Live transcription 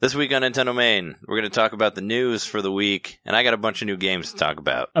This week on Nintendo Main, we're going to talk about the news for the week, and I got a bunch of new games to talk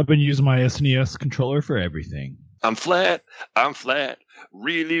about. I've been using my SNES controller for everything. I'm flat,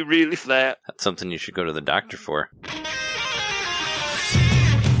 really, really flat. That's something you should go to the doctor for.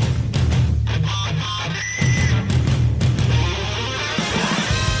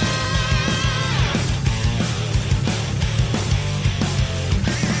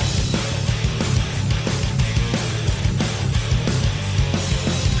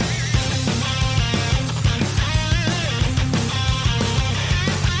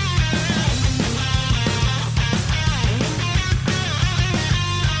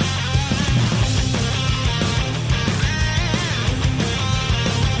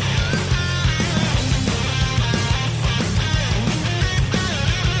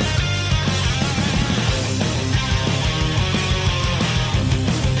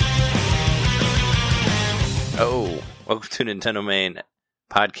 Welcome to Nintendo Main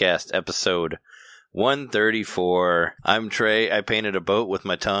Podcast, episode 134. I'm Trey. I painted a boat with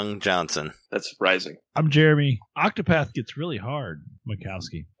my tongue, Johnson. That's Rising. I'm Jeremy. Octopath gets really hard,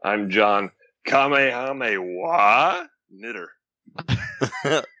 Mikowski. I'm John. Kamehameha Knitter.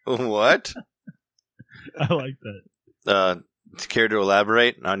 What? I like that. Care to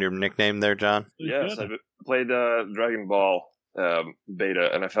elaborate on your nickname there, John? Yes, I played Dragon Ball beta,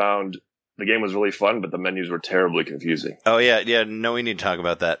 and I found the game was really fun, but the menus were terribly confusing. Oh, yeah. No, we need to talk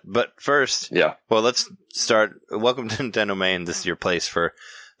about that. But first, well, let's start. Welcome to Nintendo Main. This is your place for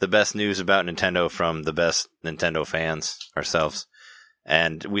the best news about Nintendo from the best Nintendo fans ourselves.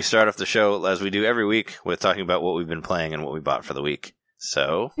 And we start off the show, as we do every week, with talking about what we've been playing and what we bought for the week.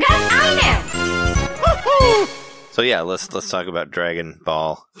 So, yeah, let's talk about Dragon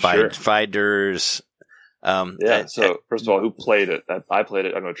Ball Fighters. So first of all, who played it? I played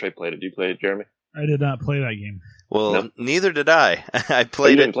it. I know Trey played it. Did you play it, Jeremy? I did not play that game. Well, Neither did I. I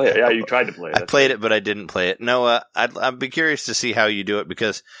played it. Didn't play it. Yeah, you tried to play it. I played it, but I didn't play it. No, I'd be curious to see how you do it,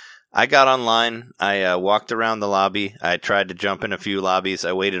 because I got online. I walked around the lobby. I tried to jump in a few lobbies.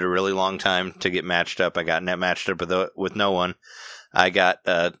 I waited a really long time to get matched up. I got matched up with no one. I got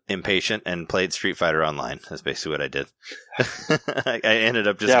impatient and played Street Fighter Online. That's basically what I did. I ended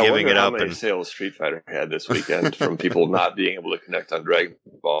up just giving it up. How many sales Street Fighter had this weekend from people not being able to connect on Dragon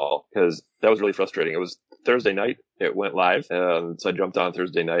Ball, because that was really frustrating. It was Thursday night. It went live, and so I jumped on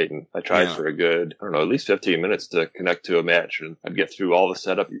Thursday night, and I tried for a good, at least 15 minutes to connect to a match, and I'd get through all the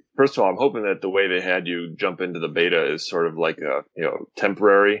setup. First of all, I'm hoping that the way they had you jump into the beta is sort of like a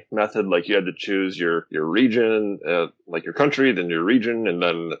temporary method. Like you had to choose your region, like your country, then your region, and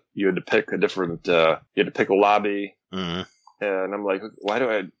then you had to pick a different. You had to pick a lobby, and I'm like, why do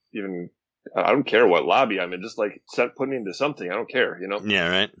I even? I don't care what lobby I'm in. Just like put me into something. I don't care, Yeah,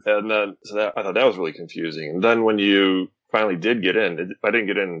 right. And then I thought that was really confusing. And then when you finally did get in, I didn't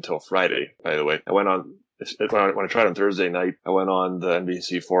get in until Friday. By the way, I went on when I tried on Thursday night. I went on the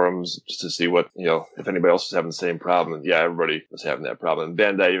NBC forums just to see what if anybody else was having the same problem. And yeah, everybody was having that problem. And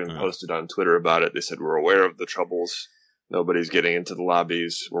Bandai even posted on Twitter about it. They said, we're aware of the troubles. Nobody's getting into the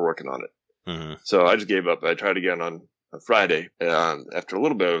lobbies. We're working on it. So I just gave up. I tried again on Friday, and after a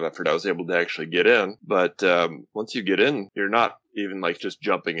little bit of effort, I was able to actually get in. But once you get in, you're not even like just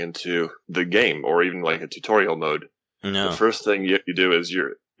jumping into the game or even like a tutorial mode. No. The first thing you do is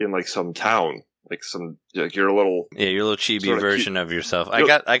you're in like some town, your little chibi version of yourself. I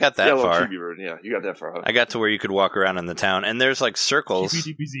got that far. Chibi version. Yeah, you got that far. Huh? I got to where you could walk around in the town, and there's like circles.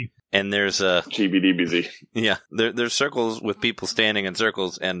 Chibi-DBZ. And there's a Chibi-DBZ. Yeah, there's circles with people standing in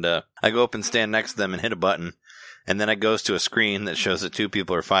circles, and I go up and stand next to them and hit a button. And then it goes to a screen that shows that two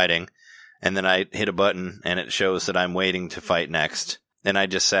people are fighting. And then I hit a button, and it shows that I'm waiting to fight next. And I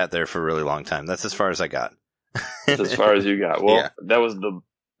just sat there for a really long time. That's as far as I got. That's as far as you got. Well, that was the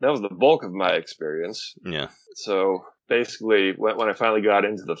bulk of my experience. Yeah. So basically, when I finally got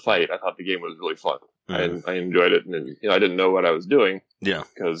into the fight, I thought the game was really fun. I enjoyed it, and I didn't know what I was doing. Yeah.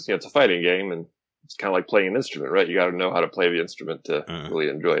 Because it's a fighting game, and it's kind of like playing an instrument, right? You got to know how to play the instrument to really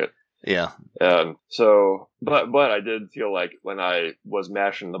enjoy it. Yeah. But I did feel like when I was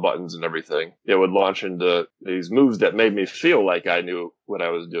mashing the buttons and everything, it would launch into these moves that made me feel like I knew what I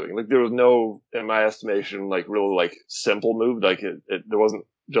was doing. Like there was no, in my estimation, like really like simple move. Like there wasn't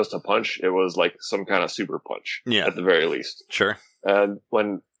just a punch. It was like some kind of super punch. Yeah. At the very least. Sure. And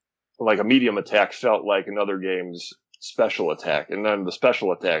when like a medium attack felt like in other games special attack, and then the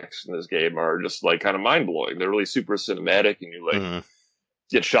special attacks in this game are just like kind of mind blowing. They're really super cinematic, and you like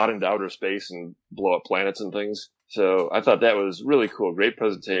get shot into outer space and blow up planets and things. So I thought that was really cool. Great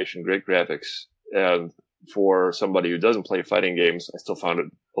presentation, great graphics. And for somebody who doesn't play fighting games, I still found it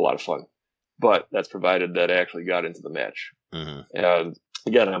a lot of fun. But that's provided that I actually got into the match. And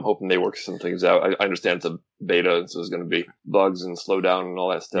again, I'm hoping they work some things out. I understand it's a beta, so there's going to be bugs and slowdown and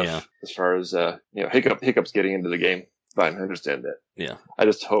all that stuff. Yeah. As far as hiccups getting into the game, fine, I understand that. Yeah. I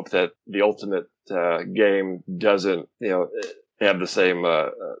just hope that the ultimate game doesn't have the same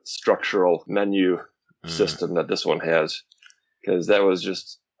structural menu system that this one has, because that was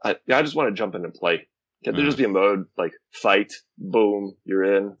just I just want to jump in and play. Can there just be a mode like fight, boom,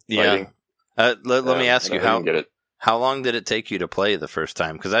 you're in fighting? Let me ask you, how long did it take you to play the first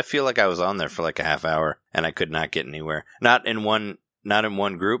time? Because I feel like I was on there for like a half hour and I could not get anywhere. Not in one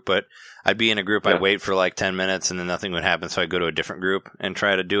group, but I'd be in a group. I'd wait for like 10 minutes and then nothing would happen. So I'd go to a different group and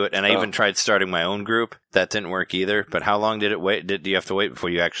try to do it. And I even tried starting my own group. That didn't work either. But how long did it wait? Do you have to wait before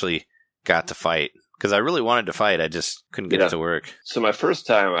you actually got to fight? Because I really wanted to fight. I just couldn't get it to work. So my first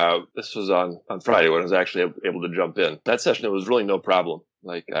time out, this was on Friday when I was actually able to jump in. That session, it was really no problem.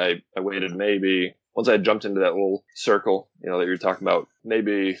 Like I waited maybe, once I jumped into that little circle, that you're talking about,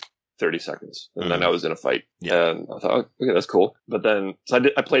 maybe 30 seconds. And then I was in a fight. Yeah. And I thought, okay, that's cool. But then, so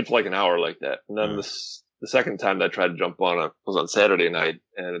I played for like an hour like that. And then the second time that I tried to jump on was on Saturday night.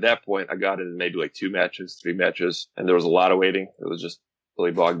 And at that point, I got in maybe like 2 matches, 3 matches. And there was a lot of waiting. It was just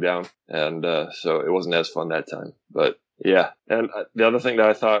really bogged down. And so it wasn't as fun that time. But yeah. And the other thing that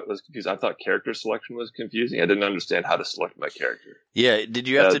I thought was confusing, I thought character selection was confusing. I didn't understand how to select my character. Yeah. Did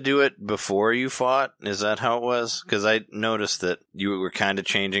you have to do it before you fought? Is that how it was? Because I noticed that you were kind of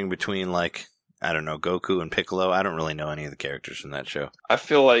changing between like, I don't know, Goku and Piccolo. I don't really know any of the characters from that show. I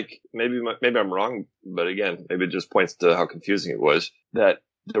feel like maybe I'm wrong, but again, maybe it just points to how confusing it was, that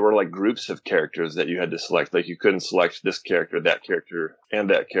there were like groups of characters that you had to select. Like you couldn't select this character, and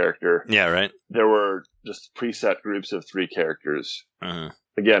that character. Yeah, right. There were just preset groups of 3 characters.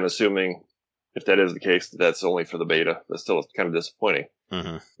 Again, assuming if that is the case, that's only for the beta. That's still kind of disappointing.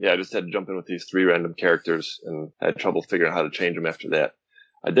 Yeah, I just had to jump in with these 3 random characters and had trouble figuring out how to change them after that.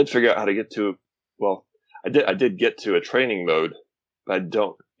 I did figure out how to get to, I did get to a training mode, but I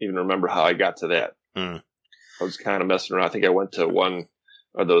don't even remember how I got to that. I was kind of messing around. I think I went to one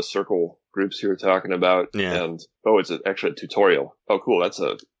of those circle groups you were talking about. Yeah. And, it's actually a tutorial. Oh, cool. That's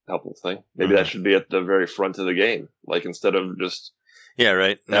a helpful thing. Maybe that should be at the very front of the game. Like instead of just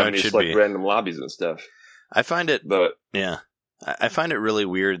right. having you select random lobbies and stuff. I find it, I find it really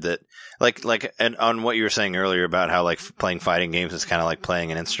weird that like, and on what you were saying earlier about how like playing fighting games is kind of like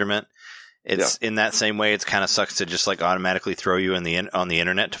playing an instrument. It's in that same way. It's kind of sucks to just like automatically throw you on the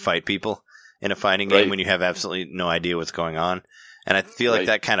internet to fight people in a fighting game when you have absolutely no idea what's going on. And I feel like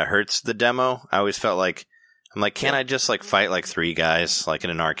that kind of hurts the demo. I always felt like, I'm like, can't I just like fight like 3 guys, like in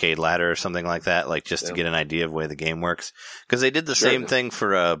an arcade ladder or something like that, like just to get an idea of the way the game works? Because they did the same thing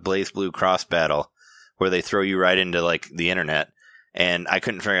for BlazBlue Cross Battle, where they throw you right into like the internet. And I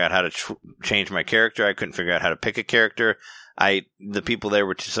couldn't figure out how to change my character. I couldn't figure out how to pick a character. The people there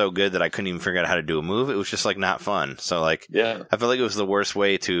were so good that I couldn't even figure out how to do a move. It was just like not fun. So like, I feel like it was the worst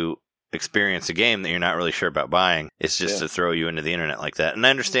way to experience a game that you're not really sure about buying. It's just to throw you into the internet like that. And I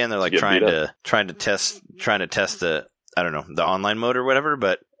understand they're like trying to test the, I don't know, the online mode or whatever,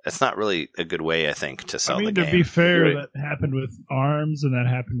 but it's not really a good way, I think, to sell the game. To be fair, that happened with ARMS, and that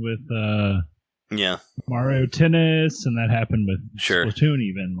happened with Mario Tennis, and that happened with Splatoon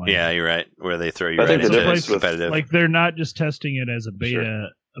even. Like, you're right, where they throw you right into competitive. Like they're not just testing it as a beta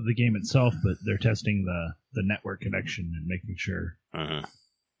of the game itself, but they're testing the network connection and making sure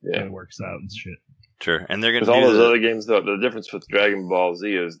it works out and shit. Sure, and they're going to all those other games, though. The difference with Dragon Ball Z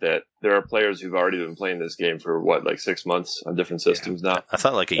is that there are players who've already been playing this game for like 6 months on different systems now. I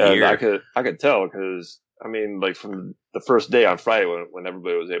thought like a year. I could tell because I mean, like from the first day on Friday when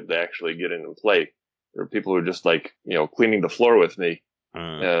everybody was able to actually get in and play, there were people who were just like cleaning the floor with me,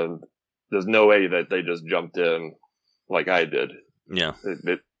 and there's no way that they just jumped in like I did. Yeah.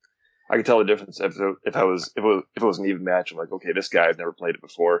 I could tell the difference if it was an even match. I'm like, okay, this guy, I've never played it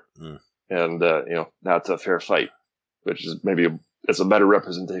before, and now it's a fair fight, which is maybe it's a better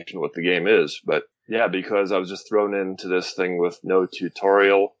representation of what the game is. But yeah, because I was just thrown into this thing with no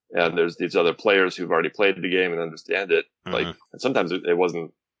tutorial, and there's these other players who've already played the game and understand it. Like, and sometimes it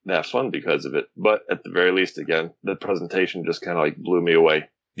wasn't that fun because of it. But at the very least, again, the presentation just kind of like blew me away.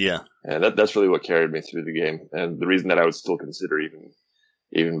 Yeah, and that's really what carried me through the game, and the reason that I would still consider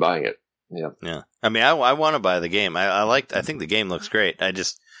even buying it. Yeah. I mean, I want to buy the game. I think the game looks great.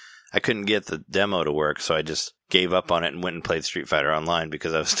 I couldn't get the demo to work, so I just gave up on it and went and played Street Fighter Online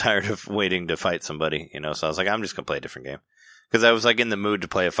because I was tired of waiting to fight somebody, So I was like, I'm just gonna play a different game because I was like in the mood to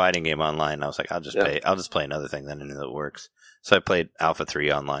play a fighting game online. I was like, I'll just play another thing then and it works. So I played Alpha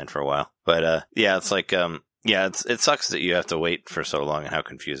 3 online for a while, but it's like Yeah, it sucks that you have to wait for so long and how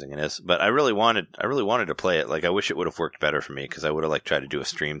confusing it is. But I really wanted to play it. Like, I wish it would have worked better for me because I would have like tried to do a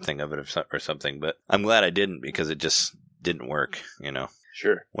stream thing of it or something. But I'm glad I didn't because it just didn't work.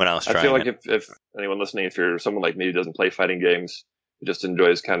 Sure. When I was trying, I feel like if anyone listening, if you're someone like me who doesn't play fighting games, who just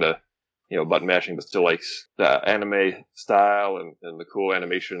enjoys kind of button mashing, but still likes the anime style and the cool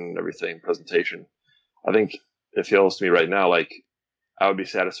animation and everything, presentation, I think it feels to me right now like I would be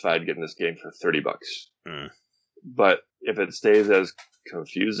satisfied getting this game for $30. But if it stays as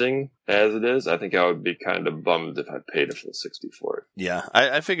confusing as it is, I think I would be kind of bummed if I paid a full $60 for it. Yeah,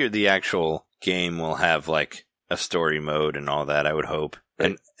 I figured the actual game will have like a story mode and all that, I would hope.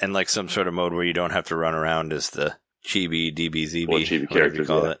 Right. And like some sort of mode where you don't have to run around as the Chibi DBZ, chibi whatever you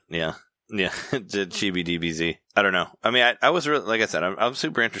call it. Yeah. The Chibi DBZ. I don't know. I mean, I was really, like I said, I'm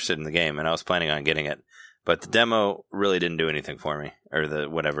super interested in the game and I was planning on getting it. But the demo really didn't do anything for me, or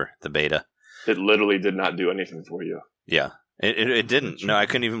the beta. It literally did not do anything for you. Yeah, it didn't. No, I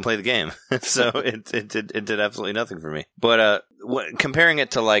couldn't even play the game, so it did absolutely nothing for me. But comparing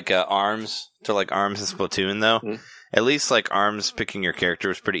it to like ARMS and Splatoon, though, at least like ARMS picking your character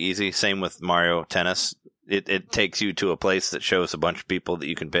is pretty easy. Same with Mario Tennis. It takes you to a place that shows a bunch of people that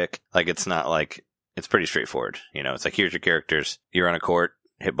you can pick. Like it's not like it's pretty straightforward. It's like here's your characters. You're on a court,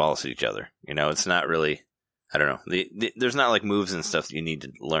 hit balls at each other. It's not really. I don't know. There's not like moves and stuff that you need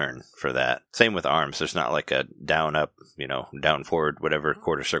to learn for that. Same with ARMS. There's not like a down, up, down, forward, whatever,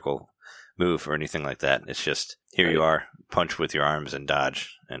 quarter circle move or anything like that. It's just here you are, punch with your arms and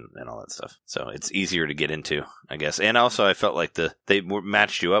dodge and all that stuff. So it's easier to get into, I guess. And also I felt like they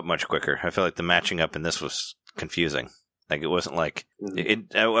matched you up much quicker. I feel like the matching up in this was confusing. Like it wasn't like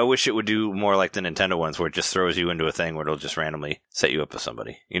I wish it would do more like the Nintendo ones where it just throws you into a thing where it'll just randomly set you up with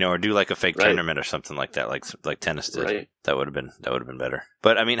somebody, or do like a fake tournament or something like that, like tennis did. Right. That would have been better.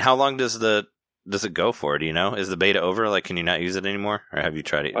 But I mean, how long does it go for? Do you know? Is the beta over? Like, can you not use it anymore, or have you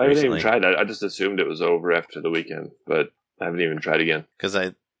tried it? I haven't even tried it. I just assumed it was over after the weekend, but I haven't even tried again. Because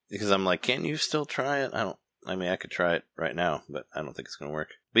I'm like, can you still try it? I could try it right now, but I don't think it's going to work.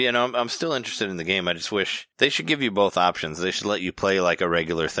 But I'm still interested in the game. I just wish they should give you both options. They should let you play like a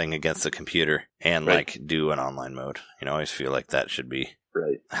regular thing against the computer and like do an online mode. I always feel like that should be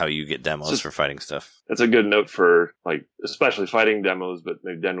how you get demos for fighting stuff. That's a good note for like, especially fighting demos, but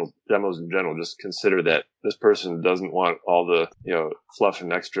maybe demos in general. Just consider that this person doesn't want all the, fluff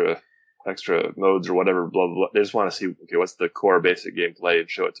and extra modes or whatever, blah, blah, blah. They just want to see, okay, what's the core basic gameplay and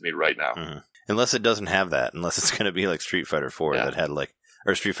show it to me right now. Mm-hmm. Unless it doesn't have that, unless it's going to be like Street Fighter 4 that had like,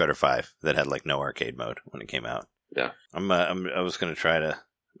 or Street Fighter 5 that had like no arcade mode when it came out. Yeah. I was going to try to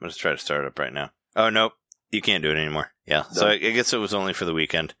start it up right now. Oh, nope. You can't do it anymore. Yeah. No. So I guess it was only for the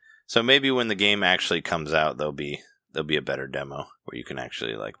weekend. So maybe when the game actually comes out, there'll be a better demo where you can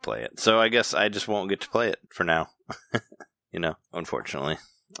actually like play it. So I guess I just won't get to play it for now. Unfortunately.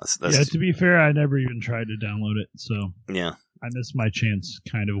 That's to be fair, I never even tried to download it. So yeah, I missed my chance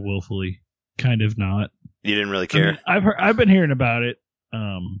kind of willfully. Kind of not. You didn't really care? I mean, I've been hearing about it.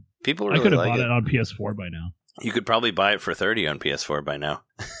 People really I could have like bought it on PS4 by now. You could probably buy it for $30 on PS4 by now.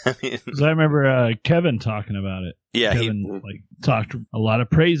 Because I remember Kevin talking about it. Yeah, Kevin talked a lot of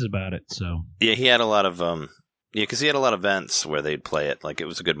praise about it. So yeah, he had a lot of because he had a lot of events where they'd play it. Like it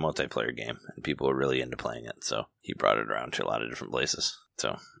was a good multiplayer game, and people were really into playing it. So he brought it around to a lot of different places.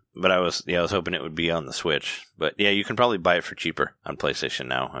 So, but I was hoping it would be on the Switch. But yeah, you can probably buy it for cheaper on PlayStation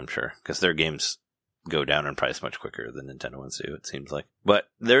now, I'm sure, because their games go down in price much quicker than Nintendo ones do, it seems like. But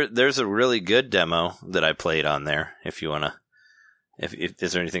there's a really good demo that I played on there. If you wanna, if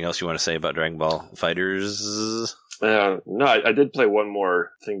is there anything else you want to say about Dragon Ball FighterZ? No, I did play one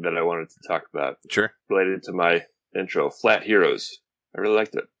more thing that I wanted to talk about. Sure. Related to my intro, Flat Heroes. I really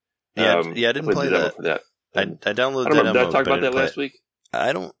liked it. Yeah, I didn't play that. I downloaded that. Did I talk about that last week?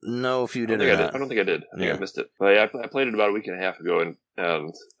 I don't know if you did or not. I don't think I did. I think I missed it. But yeah, I played it about a week and a half ago, and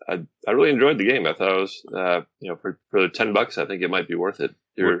I really enjoyed the game. I thought it was, for $10, I think it might be worth it.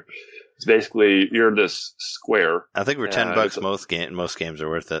 It's basically, you're this square. I think for $10, most games are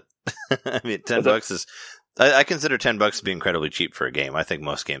worth it. I mean, $10 is. I consider $10 to be incredibly cheap for a game. I think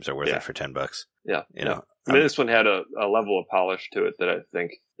most games are worth it for $10. Yeah, I mean, this one had a level of polish to it that I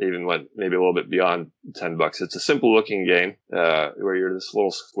think even went maybe a little bit beyond $10. It's a simple looking game where you're this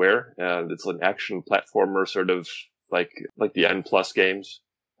little square, and it's an action platformer, sort of like the N+ games,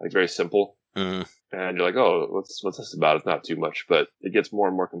 like very simple. Mm-hmm. And you're like, oh, what's this about? It's not too much, but it gets more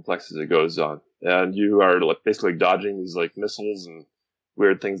and more complex as it goes on. And you are basically dodging these like missiles and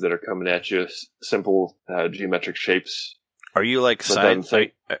weird things that are coming at you, simple geometric shapes. Are you like side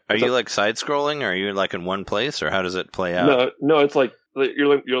scrolling, or are you like in one place, or how does it play out? No, it's like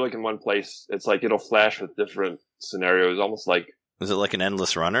you're like in one place. It's like it'll flash with different scenarios, almost like. Is it like an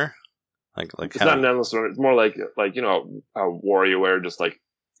endless runner? Like it's not an endless runner. It's more like how WarioWare just like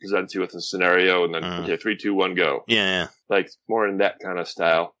presents you with a scenario and then okay, 3, 2, 1, go. Yeah. Like more in that kind of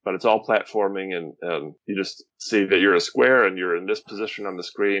style, but it's all platforming and you just see that you're a square and you're in this position on the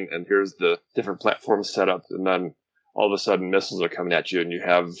screen and here's the different platforms set up, and then all of a sudden missiles are coming at you and you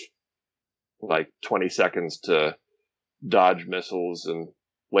have like 20 seconds to dodge missiles and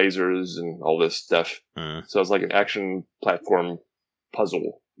lasers and all this stuff. So it's like an action platform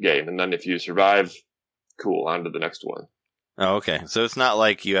puzzle game, and then if you survive, cool, on to the next one. Oh, okay. So it's not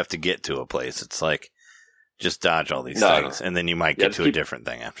like you have to get to a place. It's like just dodge all these things, and then you might get to a different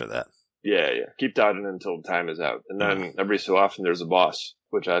thing after that. Yeah. Keep dodging until time is out. And then every so often there's a boss,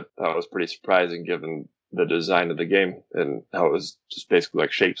 which I thought was pretty surprising given the design of the game and how it was just basically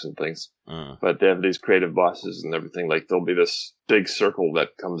like shapes and things. But they have these creative bosses and everything. Like there'll be this big circle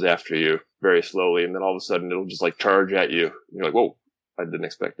that comes after you very slowly, and then all of a sudden it'll just like charge at you. And you're like, whoa, I didn't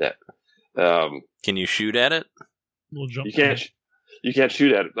expect that. Can you shoot at it? We'll jump. You can't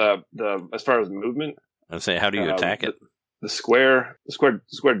shoot at it. As far as movement, I'm saying, how do you attack it? The square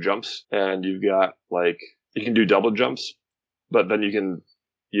jumps, and you've got like you can do double jumps, but then you can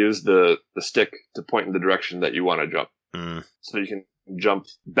use the stick to point in the direction that you want to jump. So you can jump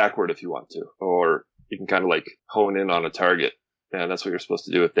backward if you want to, or you can kind of like hone in on a target, and that's what you're supposed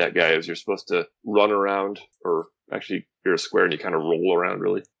to do with that guy. Is you're supposed to run around, or actually you're a square and you kind of roll around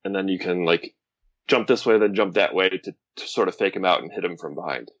really, and then you can like jump this way, then jump that way to sort of fake him out and hit him from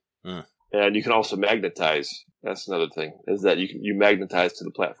behind. And you can also magnetize. That's another thing, is that you magnetize to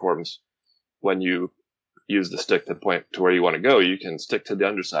the platforms when you use the stick to point to where you want to go. You can stick to the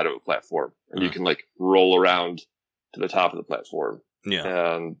underside of a platform and you can like roll around to the top of the platform.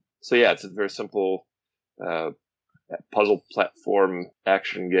 Yeah. And so yeah, it's a very simple puzzle platform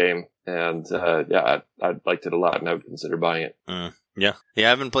action game. And I liked it a lot and I would consider buying it. Yeah, I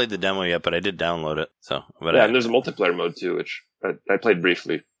haven't played the demo yet, but I did download it. So, but and there's a multiplayer mode too, which I played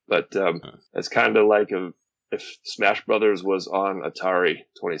briefly. But it's kind of like if Smash Brothers was on Atari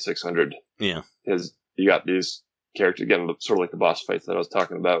 2600. Yeah, because you got these characters again, sort of like the boss fights that I was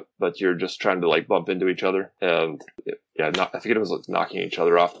talking about, but you're just trying to like bump into each other, and I forget it was like knocking each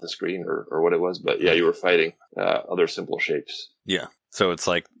other off the screen or what it was, but yeah, you were fighting other simple shapes. Yeah, so it's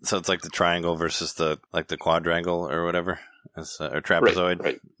like the triangle versus the quadrangle or whatever. Or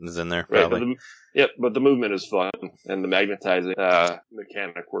trapezoid is in there, probably. But the movement is fun, and the magnetizing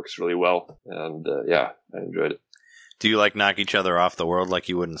mechanic works really well, and I enjoyed it. Do you like knock each other off the world like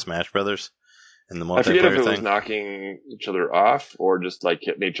you would in Smash Brothers? In the multiplayer I forget if it thing? was knocking each other off or just like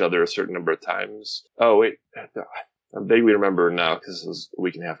hitting each other a certain number of times. Oh wait, I vaguely remember now because it was a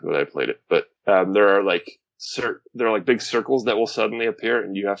week and a half ago that I played it. But there are like big circles that will suddenly appear,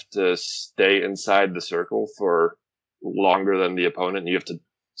 and you have to stay inside the circle for longer than the opponent. You have to,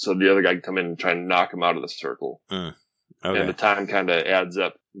 so the other guy can come in and try and knock him out of the circle. Okay. And the time kind of adds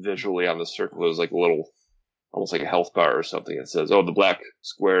up visually on the circle. There's like a little, almost like a health bar or something. It says, oh, the black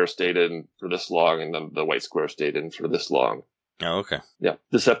square stayed in for this long, and then the white square stayed in for this long. Oh, okay. Yeah.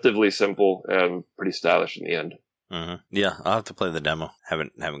 Deceptively simple and pretty stylish in the end. Yeah, I'll have to play the demo.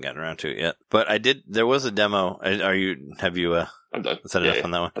 Haven't gotten around to it yet. But I did. There was a demo. I'm done. Set enough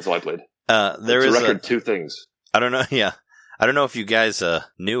on that one? That's all I played. There is a record 2 things. I don't know. Yeah, I don't know if you guys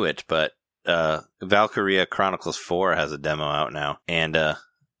knew it, but Valkyria Chronicles 4 has a demo out now, and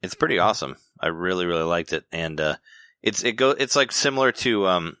it's pretty awesome. I really, really liked it, and it's like similar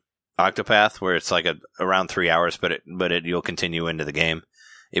to Octopath, where it's like around 3 hours, but you'll continue into the game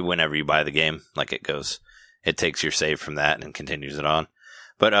whenever you buy the game. Like it takes your save from that and continues it on.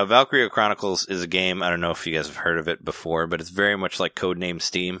 But Valkyria Chronicles is a game, I don't know if you guys have heard of it before, but it's very much like Codename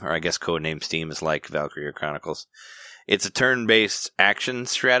Steam, or I guess Codename Steam is like Valkyria Chronicles. It's a turn-based action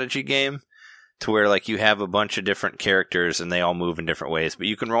strategy game to where like you have a bunch of different characters and they all move in different ways, but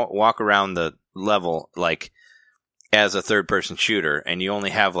you can walk around the level like as a third-person shooter, and you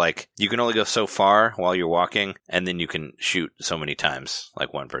can only go so far while you're walking, and then you can shoot so many times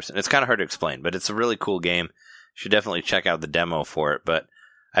like one person. It's kind of hard to explain, but it's a really cool game. You should definitely check out the demo for it, but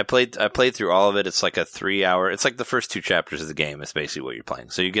I played through all of it. It's like a 3 hour. It's like the first 2 chapters of the game. It's basically what you're playing.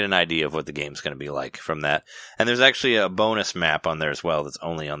 So you get an idea of what the game's going to be like from that. And there's actually a bonus map on there as well that's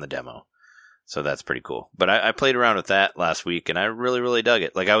only on the demo. So that's pretty cool. But I played around with that last week, and I really, really dug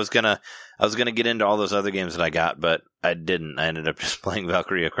it. Like I was gonna get into all those other games that I got, but I didn't. I ended up just playing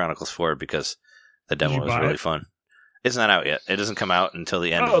Valkyria Chronicles 4 because the demo was really fun. It's not out yet. It doesn't come out until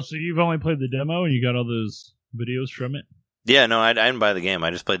the end. Oh, so you've only played the demo and you got all those videos from it? Yeah, no, I didn't buy the game. I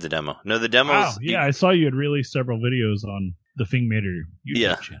just played the demo. No, the demo. Wow, yeah, I saw you had released several videos on the Fingmater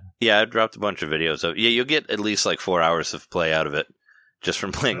YouTube channel. Yeah, I dropped a bunch of videos of. Yeah, you'll get at least like 4 hours of play out of it just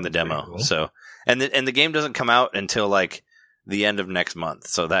from playing the demo. Cool. So, and the game doesn't come out until like the end of next month,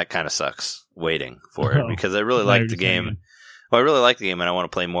 so that kind of sucks waiting for it because I really like the game. Well, I really like the game and I want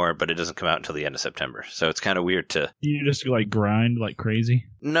to play more, but it doesn't come out until the end of September. So it's kind of weird to... You just like grind like crazy?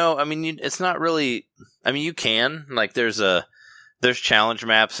 No, I mean, it's not really... I mean, you can. Like, there's challenge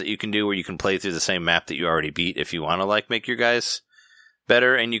maps that you can do where you can play through the same map that you already beat if you want to, like, make your guys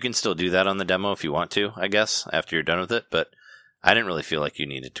better. And you can still do that on the demo if you want to, I guess, after you're done with it. But I didn't really feel like you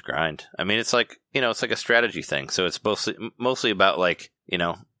needed to grind. I mean, it's like, it's like a strategy thing. So it's mostly about, like,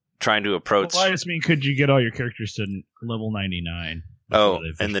 trying to approach... Well, I just mean, could you get all your characters to level 99? Oh,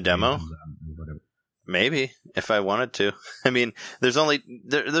 in the demo? Maybe, if I wanted to. I mean, there's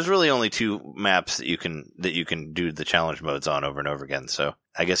really only 2 maps that you can do the challenge modes on over and over again, so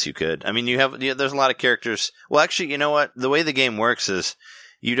I guess you could. I mean, there's a lot of characters. Well, actually, you know what? The way the game works is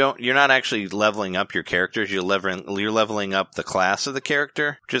you're not actually leveling up your characters, you're leveling up the class of the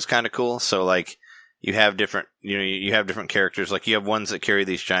character, which is kind of cool. So, like, you have different characters. Like, you have ones that carry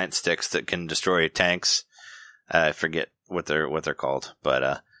these giant sticks that can destroy tanks. I forget what they're called,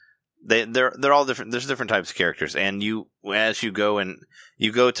 but they're all different. There's different types of characters, and as you go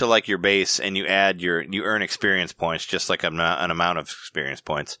to like your base, and you earn experience points, just like an amount of experience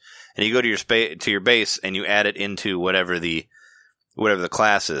points, and you go to your base, and you add it into whatever the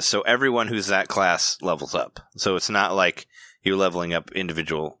class is. So everyone who's that class levels up. So it's not like you're leveling up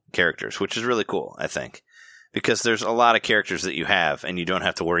individual characters, which is really cool, I think, because there's a lot of characters that you have, and you don't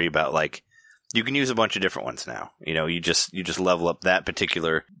have to worry about, like, you can use a bunch of different ones now. You just level up that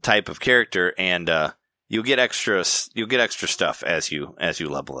particular type of character, and you'll get extra stuff as you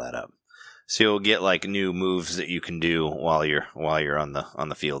level that up. So you'll get like new moves that you can do while you're on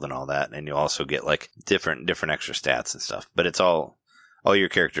the field and all that, and you'll also get like different extra stats and stuff. But it's all your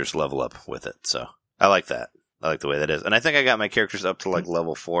characters level up with it. So I like that. I like the way that is, and I think I got my characters up to like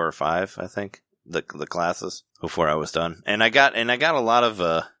level 4 or 5. I think the classes before I was done, and I got a lot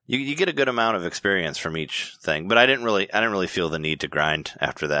of you get a good amount of experience from each thing. But I didn't really feel the need to grind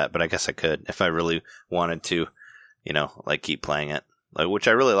after that. But I guess I could if I really wanted to, like keep playing it, like, which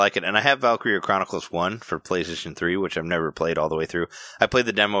I really like it. And I have Valkyria Chronicles 1 for PlayStation 3, which I've never played all the way through. I played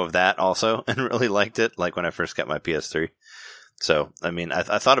the demo of that also and really liked it, like when I first got my PS3. So, I mean,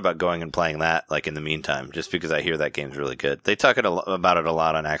 I thought about going and playing that, like, in the meantime, just because I hear that game's really good. They talk about it a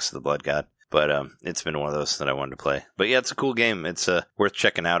lot on Axe of the Blood God, but it's been one of those that I wanted to play. But yeah, it's a cool game. It's worth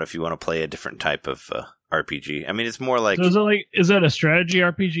checking out if you want to play a different type of RPG. I mean, it's more like... So is that a strategy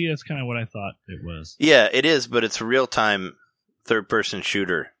RPG? That's kind of what I thought it was. Yeah, it is, but it's a real-time third-person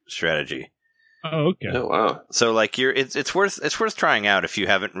shooter strategy. Oh, okay. Oh, wow. So, like, it's worth trying out if you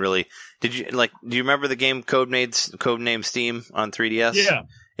haven't really... do you remember the game Codename Steam on 3DS? Yeah.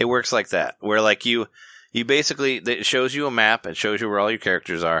 It works like that, where, like, you basically... It shows you a map, it shows you where all your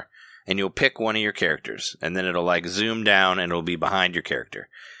characters are, and you'll pick one of your characters, and then it'll, like, zoom down, and it'll be behind your character.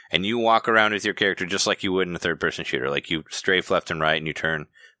 And you walk around with your character just like you would in a third-person shooter. Like, you strafe left and right, and you turn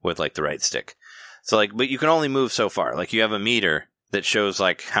with, like, the right stick. So, like, but you can only move so far. Like, you have a meter that shows,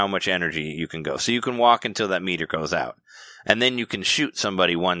 like, how much energy you can go. So you can walk until that meter goes out. And then you can shoot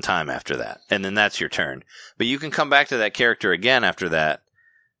somebody one time after that. And then that's your turn. But you can come back to that character again after that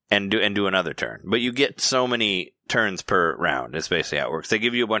and do another turn. But you get so many turns per round. That's basically how it works. They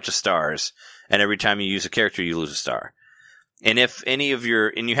give you a bunch of stars, and every time you use a character, you lose a star. And if any of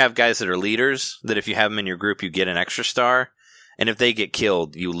and you have guys that are leaders, that if you have them in your group, you get an extra star. And if they get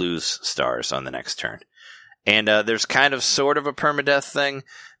killed, you lose stars on the next turn. And there's kind of sort of a permadeath thing.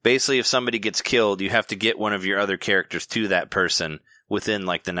 Basically, if somebody gets killed, you have to get one of your other characters to that person within,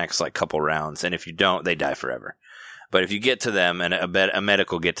 like, the next, like, couple rounds. And if you don't, they die forever. But if you get to them, and a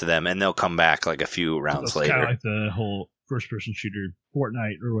medic will get to them, and they'll come back, like, a few rounds later. Kind of like the whole first-person shooter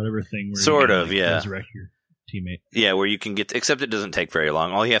Fortnite or whatever thing. Where sort you of, yeah. Resurrect your teammate. Yeah, where you can get... Except it doesn't take very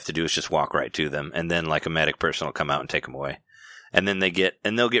long. All you have to do is just walk right to them, and then, like, a medic person will come out and take them away. And then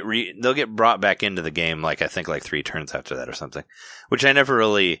they'll get brought back into the game, like, I think, like 3 turns after that or something. Which I never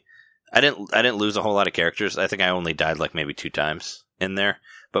really... I didn't lose a whole lot of characters. I think I only died, like, maybe 2 times in there.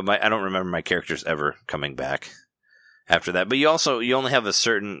 But I don't remember my characters ever coming back after that. But you only have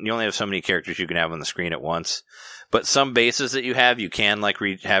so many characters you can have on the screen at once. But some bases that you have, you can, like,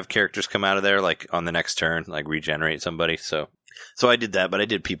 have characters come out of there, like, on the next turn, like, regenerate somebody. So I did that, but I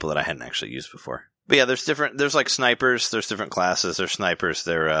did people that I hadn't actually used before. But yeah, there's like snipers, there's different classes, there's snipers,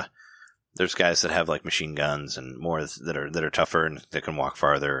 There's guys that have like machine guns and more that are tougher and that can walk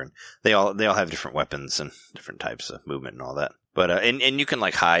farther, and they all have different weapons and different types of movement and all that. But and you can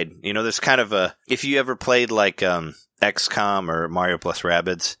like hide. There's kind of if you ever played like XCOM or Mario plus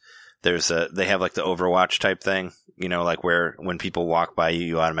Rabbids, they have like the Overwatch type thing. Like where when people walk by you,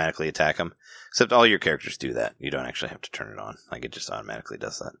 you automatically attack them. Except all your characters do that. You don't actually have to turn it on. Like it just automatically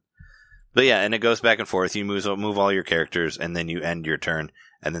does that. But yeah, and it goes back and forth. You move all your characters, and then you end your turn,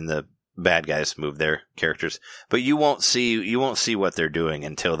 and then the bad guys move their characters. But you won't see what they're doing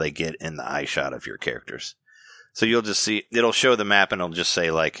until they get in the eye shot of your characters. So you'll just see, it'll show the map, and it'll just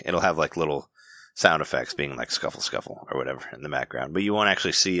say like, it'll have like little sound effects being like scuffle or whatever in the background. But you won't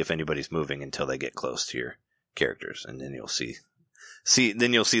actually see if anybody's moving until they get close to your characters, and then you'll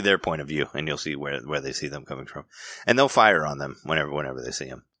see their point of view, and you'll see where they see them coming from, and they'll fire on them whenever they see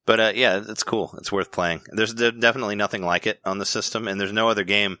them. But yeah, it's cool. It's worth playing. There's definitely nothing like it on the system, and there's no other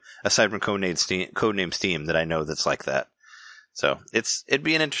game aside from Codename Steam that I know that's like that. So it'd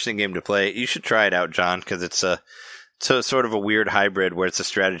be an interesting game to play. You should try it out, John, because it's sort of a weird hybrid where it's a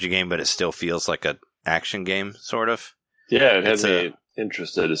strategy game, but it still feels like an action game, sort of. Yeah, it had me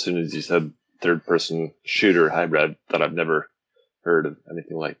interested as soon as you said third-person shooter hybrid. That I've never heard of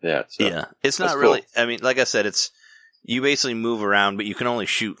anything like that. So yeah, it's not really. Cool. I mean, like I said, you basically move around, but you can only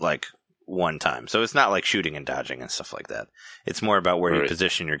shoot like one time. So it's not like shooting and dodging and stuff like that. It's more about where you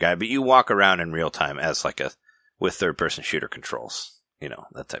position your guy, but you walk around in real time as with third-person shooter controls,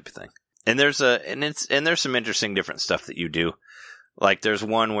 that type of thing. And there's some interesting different stuff that you do. Like there's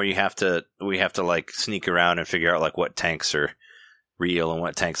one where we have to like sneak around and figure out like what tanks are real and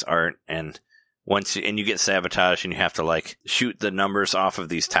what tanks aren't, and you get sabotaged, and you have to like shoot the numbers off of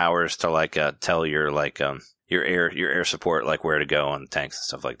these towers to like tell your air support like where to go on tanks and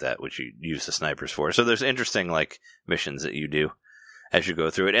stuff like that, which you use the snipers for. So there's interesting like missions that you do as you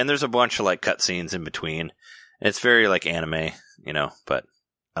go through it, and there's a bunch of like cutscenes in between. And it's very like anime, but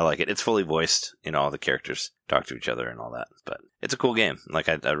I like it. It's fully voiced, all the characters talk to each other and all that. But it's a cool game. Like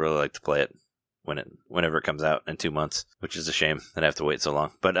I'd really like to play it whenever it comes out in 2 months, which is a shame that I have to wait so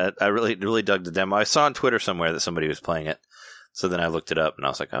long. But I really dug the demo. I saw on Twitter somewhere that somebody was playing it, so then I looked it up and I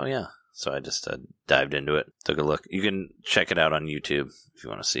was like, oh yeah. So I just dived into it, took a look. You can check it out on YouTube if you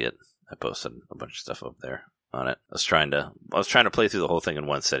want to see it. I posted a bunch of stuff up there on it. I was trying to play through the whole thing in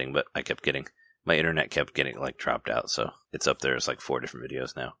one sitting, but my internet kept getting like dropped out, so it's up there as like 4 different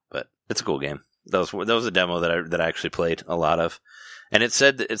videos now. But it's a cool game. That was a demo that I actually played a lot of, and it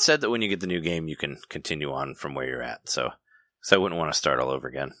said that when you get the new game, you can continue on from where you're at. So I wouldn't want to start all over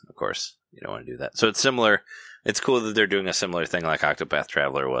again. Of course, you don't want to do that. So it's similar. It's cool that they're doing a similar thing like Octopath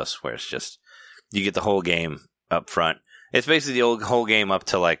Traveler was, where it's just you get the whole game up front. It's basically the whole game up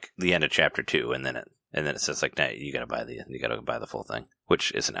to like the end of chapter 2, and then it says like, nah, you gotta buy the full thing,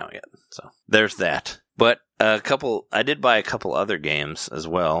 which isn't out yet. So there's that. But I did buy a couple other games as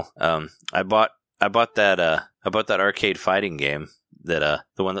well. I bought that arcade fighting game, that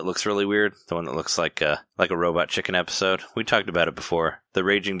the one that looks really weird, the one that looks like a Robot Chicken episode. We talked about it before. The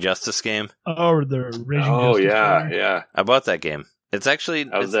Raging Justice game. Oh, the Raging Justice. Oh yeah, game. Yeah. I bought that game. It's actually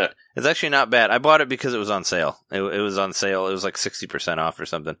it's actually not bad. I bought it because it was on sale. It was on sale. It was like 60% off or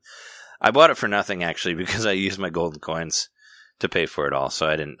something. I bought it for nothing actually because I used my golden coins to pay for it all, so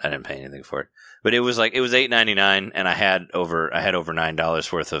I didn't pay anything for it. But it was $8.99, and I had over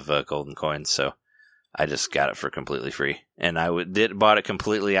 $9 worth of golden coins, so I just got it for completely free. And I bought it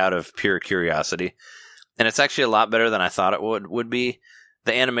completely out of pure curiosity, and it's actually a lot better than I thought it would be.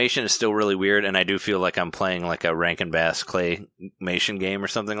 The animation is still really weird, and I do feel like I'm playing like a Rankin Bass claymation game or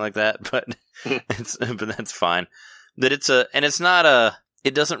something like that. But but that's fine.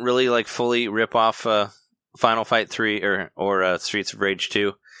 It doesn't really like fully rip off Final Fight 3 or Streets of Rage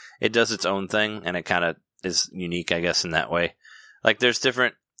 2. It does its own thing, and it kind of is unique, I guess, in that way. Like there's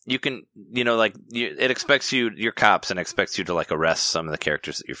different. You can, it expects you're cops, and expects you to like arrest some of the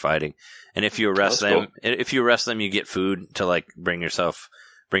characters that you're fighting. And if you arrest them, you get food to like bring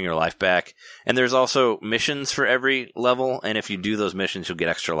your life back. And there's also missions for every level. And if you do those missions, you'll get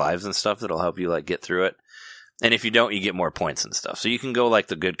extra lives and stuff that'll help you like get through it. And if you don't, you get more points and stuff. So you can go like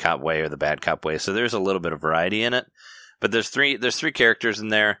the good cop way or the bad cop way. So there's a little bit of variety in it. But there's three characters in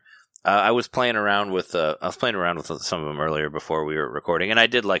there. I was playing around with some of them earlier before we were recording, and I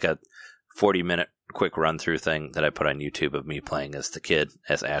did like a 40-minute quick run through thing that I put on YouTube of me playing as the kid,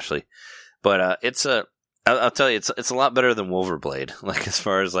 as Ashley. But I'll tell you, it's a lot better than Wolverblade. Like as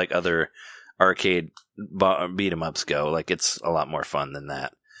far as like other arcade beat 'em ups go, like it's a lot more fun than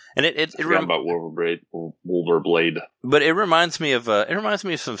that. And it about Wolverblade, but it reminds me of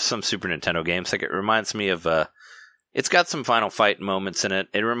some Super Nintendo games. Like it reminds me of it's got some final fight moments in it.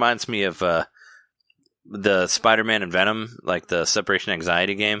 It reminds me of the Spider-Man and Venom, like the separation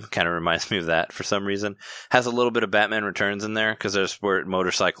anxiety game. Kind of reminds me of that for some reason. Has a little bit of Batman Returns in there because there's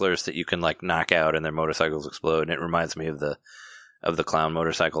motorcyclers that you can like knock out and their motorcycles explode. And it reminds me of the clown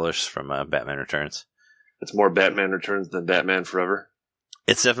motorcyclers from Batman Returns. It's more Batman Returns than Batman Forever.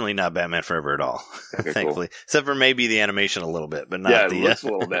 It's definitely not Batman Forever at all, okay, thankfully. Cool. Except for maybe the animation a little bit, but not it looks a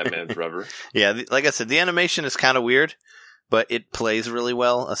little Batman Forever. Yeah, like I said, the animation is kind of weird, but it plays really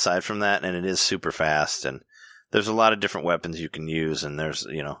well aside from that, and it is super fast, and there's a lot of different weapons you can use, and there's,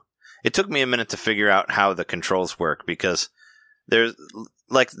 it took me a minute to figure out how the controls work, because there's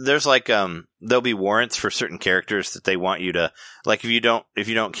there'll be warrants for certain characters that they want you to, like, if you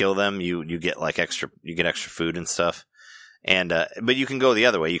don't kill them, you get like extra food and stuff. And, but you can go the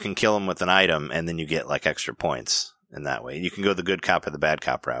other way. You can kill them with an item and then you get like extra points in that way. You can go the good cop or the bad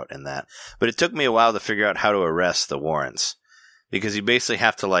cop route in that. But it took me a while to figure out how to arrest the warrants, because you basically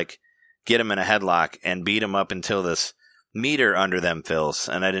have to like get them in a headlock and beat them up until this meter under them fills.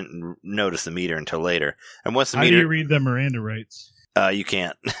 And I didn't notice the meter until later. And once the how meter, do you read the Miranda rights? You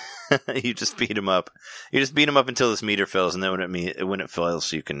can't. You just beat them up. You just beat them up until this meter fills, and then when it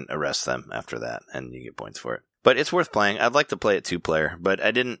fills, you can arrest them after that, and you get points for it. But it's worth playing. I'd like to play it 2-player, but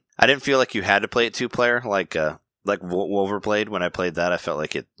I didn't feel like you had to play it 2-player like Wolver played. When I played that, I felt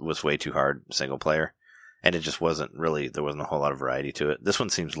like it was way too hard single player, and it just wasn't really. There wasn't a whole lot of variety to it. This one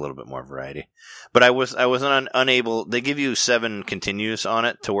seems a little bit more variety, but I was unable. They give you 7 continues on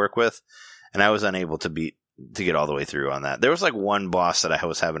it to work with, and I was unable to get all the way through on that. There was like one boss that I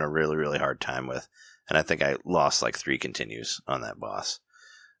was having a really, really hard time with, and I think I lost like 3 continues on that boss.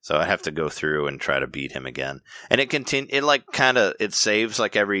 So I have to go through and try to beat him again. And it saves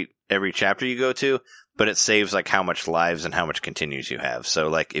like every chapter you go to, but it saves like how much lives and how much continues you have. So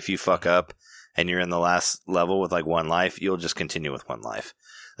like if you fuck up and you're in the last level with like 1 life, you'll just continue with 1 life.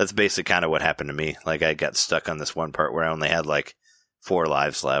 That's basically kind of what happened to me. Like I got stuck on this one part where I only had like 4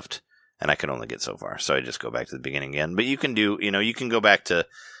 lives left, and I could only get so far. So I just go back to the beginning again. But you can you can go back to,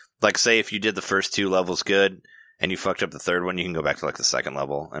 like, say if you did the first 2 levels good and you fucked up the 3rd one, you can go back to like the 2nd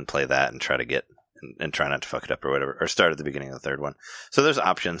level and play that and try to get, and try not to fuck it up or whatever, or start at the beginning of the 3rd one. So there's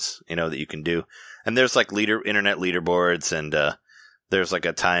options, that you can do. And there's like internet leaderboards, and there's like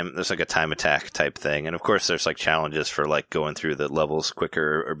a time attack type thing. And of course there's like challenges for like going through the levels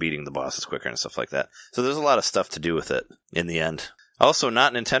quicker or beating the bosses quicker and stuff like that. So there's a lot of stuff to do with it in the end. Also,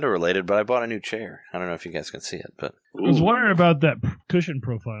 not Nintendo related, but I bought a new chair. I don't know if you guys can see it, but I was wondering about that cushion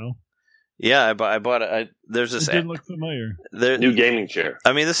profile. Yeah, I bought it. There's this. It did look familiar. New gaming chair.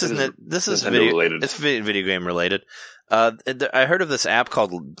 I mean, this is video related. It's video game related. I heard of this app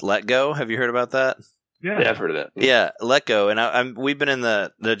called Let Go. Have you heard about that? Yeah, I've heard of that. Yeah, Let Go. And we've been in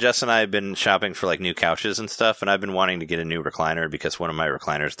the Jess and I have been shopping for like new couches and stuff, and I've been wanting to get a new recliner because one of my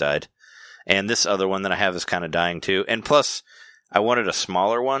recliners died, and this other one that I have is kind of dying too. And plus, I wanted a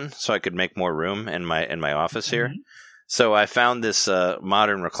smaller one so I could make more room in my office here. Mm-hmm. So I found this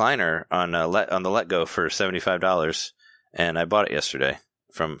modern recliner on the Let Go for $75, and I bought it yesterday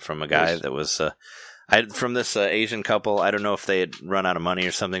from a guy that was from this Asian couple. I don't know if they had run out of money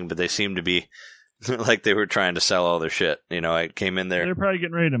or something, but they seemed to be like they were trying to sell all their shit. I came in there. They're probably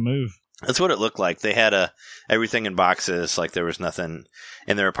getting ready to move. That's what it looked like. They had everything in boxes, like there was nothing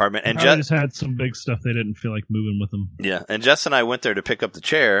in their apartment. And Jess just had some big stuff they didn't feel like moving with them. Yeah, and Jess and I went there to pick up the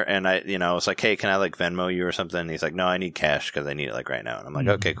chair, and I was like, "Hey, can I like Venmo you or something?" And he's like, "No, I need cash because I need it like right now." And I'm like,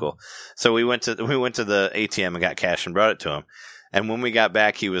 "Okay, cool." So we went to the ATM and got cash and brought it to him. And when we got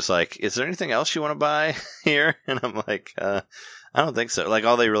back, he was like, "Is there anything else you want to buy here?" And I'm like, "I don't think so." Like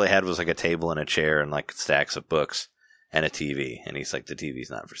all they really had was like a table and a chair and like stacks of books and a TV. And he's like, "The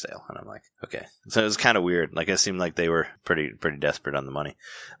TV's not for sale." And I'm like, "Okay." So it was kind of weird. Like it seemed like they were pretty desperate on the money.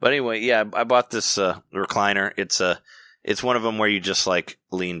 But anyway, yeah, I bought this recliner. It's one of them where you just like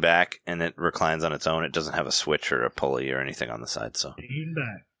lean back and it reclines on its own. It doesn't have a switch or a pulley or anything on the side. So lean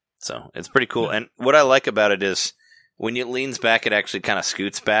back. So it's pretty cool. And what I like about it is when it leans back, it actually kind of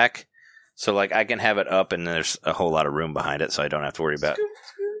scoots back. So like I can have it up and there's a whole lot of room behind it, so I don't have to worry about.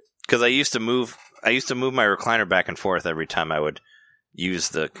 Because I used to move my recliner back and forth every time I would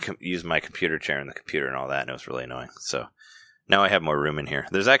use my computer chair and the computer and all that, and it was really annoying. So now I have more room in here.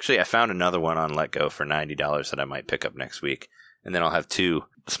 I found another one on Let Go for $90 that I might pick up next week, and then I'll have 2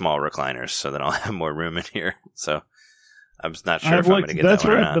 small recliners, so then I'll have more room in here. So I'm not sure if I'm going to get that one or not. That's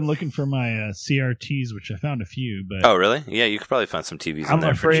where I've been looking for my CRTs, which I found a few. But oh, really? Yeah, you could probably find some TVs in there.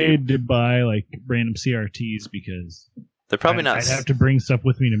 I'm afraid to buy like random CRTs because They're probably not. I'd have to bring stuff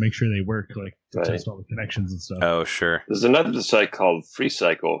with me to make sure they work, like to Right. test all the connections and stuff. Oh, sure. There's another site called Free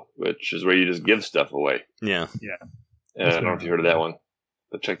Cycle, which is where you just give stuff away. Yeah. I don't know if you heard of that one,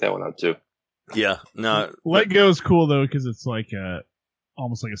 but check that one out too. Yeah. No. Let Go is cool though because it's like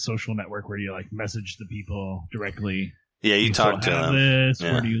almost like a social network where you like message the people directly. Yeah, you talk to them. This,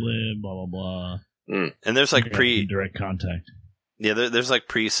 Yeah. Where do you live? Blah blah blah. And there's like direct contact. Yeah, there's like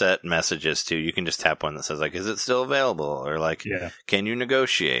preset messages too. You can just tap one that says like, "Is it still available?" or like, "Can you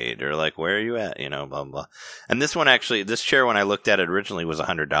negotiate?" or like, "Where are you at?" You know, blah blah. And this one actually, this chair when I looked at it originally was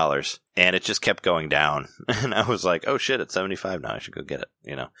 $100, and it just kept going down. And I was like, "Oh shit, it's $75 now. I should go get it."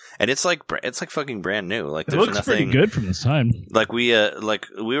 You know, and it's like fucking brand new. Like It there's looks nothing pretty good from this time. Like we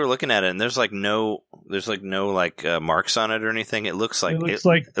were looking at it, and there's no marks on it or anything. It looks like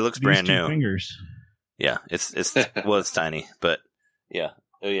it looks brand new. Fingers. Yeah, it's well, it's tiny, but. Yeah.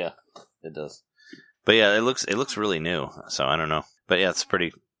 Oh, yeah. It does. But yeah, it looks really new. So I don't know. But yeah, it's a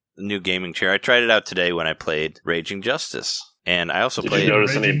pretty new gaming chair. I tried it out today when I played Raging Justice, and I also played. Did you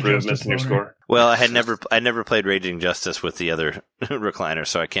notice any Raging improvements Justice in your score? Well, I never played Raging Justice with the other recliner,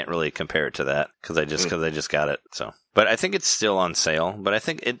 so I can't really compare it to that because I just got it. So, but I think it's still on sale. But I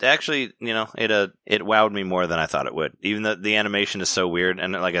think it actually, it wowed me more than I thought it would. Even though the animation is so weird,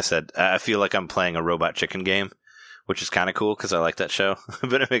 and like I said, I feel like I'm playing a Robot Chicken game, which is kind of cool because I like that show,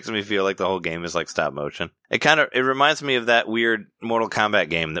 but it makes me feel like the whole game is like stop motion. It reminds me of that weird Mortal Kombat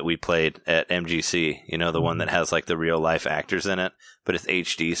game that we played at MGC, the one that has like the real life actors in it, but it's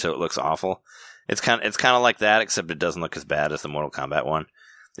HD, so it looks awful. It's kind of like that, except it doesn't look as bad as the Mortal Kombat one.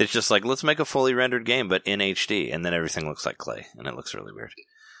 It's just like, let's make a fully rendered game, but in HD, and then everything looks like clay, and it looks really weird.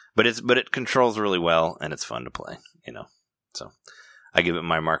 But it controls really well, and it's fun to play, So I give it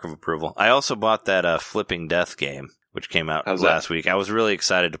my mark of approval. I also bought that Flipping Death game, which came out last week. I was really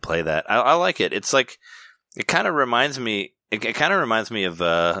excited to play that. I like it. It's like, it kind of reminds me of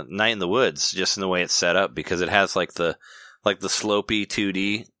Night in the Woods, just in the way it's set up, because it has like the slopey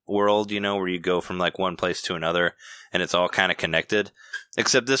 2D world, where you go from like one place to another, and it's all kind of connected.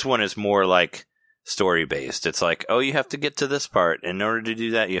 Except this one is more like story based. It's like, oh, you have to get to this part, and in order to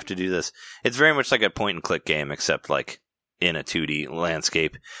do that, you have to do this. It's very much like a point and click game, except like in a 2D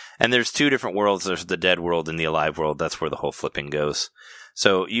landscape. And there's two different worlds. There's the dead world and the alive world. That's where the whole flipping goes.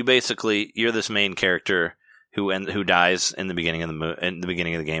 So you're this main character who dies in the beginning of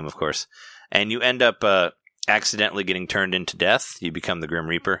the game, of course. And you end up accidentally getting turned into death. You become the Grim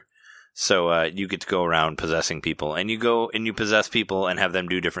Reaper. So you get to go around possessing people, and you go and you possess people and have them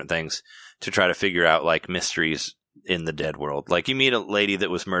do different things to try to figure out like mysteries in the dead world. Like you meet a lady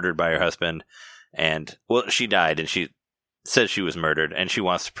that was murdered by her husband, and she died, and she says she was murdered, and she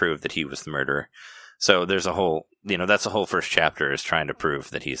wants to prove that he was the murderer. So there's a whole, that's the whole first chapter, is trying to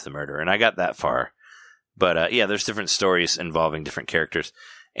prove that he's the murderer. And I got that far. But there's different stories involving different characters.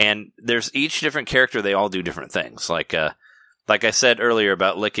 And there's each different character, they all do different things. Like I said earlier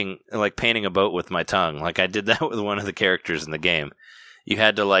about painting a boat with my tongue. Like I did that with one of the characters in the game. You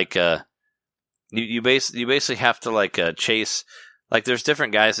had to you basically have to chase. Like there's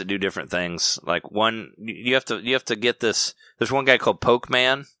different guys that do different things. Like one, you have to get this. There's one guy called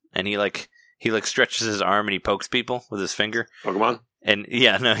Pokeman, and he stretches his arm and he pokes people with his finger. Pokemon? And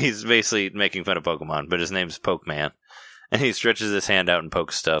yeah, no, he's basically making fun of Pokemon, but his name's Pokeman, and he stretches his hand out and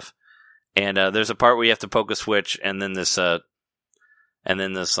pokes stuff. And there's a part where you have to poke a switch, and then this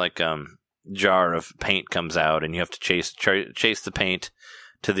jar of paint comes out, and you have to chase the paint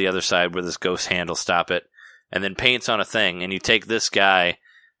to the other side where this ghost hand will stop it. And then paint's on a thing, and you take this guy,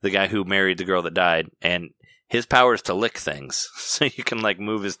 the guy who married the girl that died, and his power is to lick things. So you can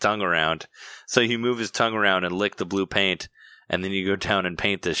move his tongue around. So you move his tongue around and lick the blue paint, and then you go down and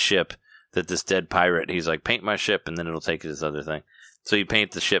paint this ship that this dead pirate, he's like, paint my ship, and then it'll take you to this other thing. So you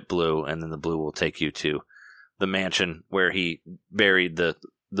paint the ship blue, and then the blue will take you to the mansion where he buried the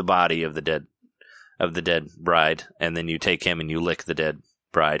body of the dead bride, and then you take him and you lick the dead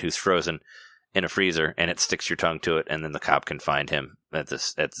bride who's frozen in a freezer, and it sticks your tongue to it, and then the cop can find him at the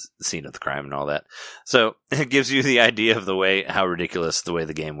scene of the crime and all that. So it gives you the idea of how ridiculous the way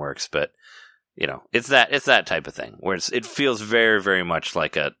the game works. But it's that type of thing where it feels very, very much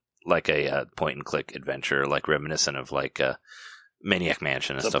like a point and click adventure, like reminiscent of Maniac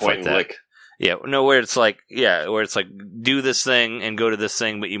Mansion and stuff like that. Lick. Yeah, no, where it's like do this thing and go to this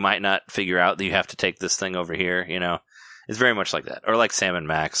thing, but you might not figure out that you have to take this thing over here. It's very much like that, or like Sam &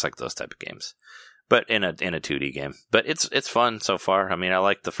 Max, like those type of games, but in a 2D game. But it's fun so far. I mean, I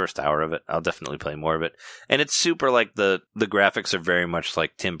like the first hour of it. I'll definitely play more of it, and it's super the graphics are very much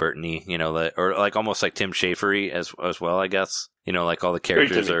like Tim Burton-y, or almost like Tim Schafer-y as well, I guess. All the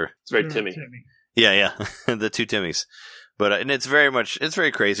characters are. It's very Timmy. Yeah, the two Timmys. But and it's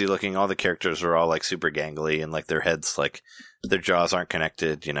very crazy looking. All the characters are all like super gangly, and like their heads, like their jaws aren't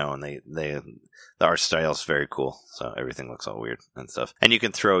connected, and the art style is very cool. So everything looks all weird and stuff. And you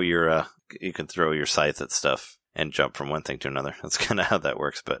can throw your scythe at stuff and jump from one thing to another. That's kind of how that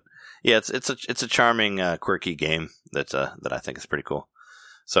works. But yeah, it's a charming, quirky game that I think is pretty cool.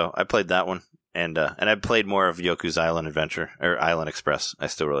 So I played that one, and I played more of Yoku's Island Adventure or Island Express. I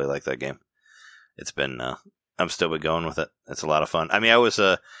still really like that game. It's been I'm still going with it. It's a lot of fun. I mean, I was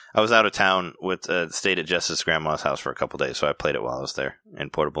out of town stayed at Jess's grandma's house for a couple days, so I played it while I was there in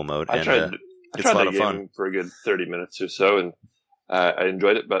portable mode. I tried that game for a good 30 minutes or so, and I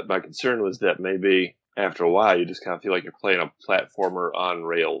enjoyed it. But my concern was that maybe after a while, you just kind of feel like you're playing a platformer on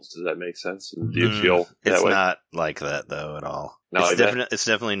rails. Does that make sense? And do you feel that it's way? not like that though at all? No, it's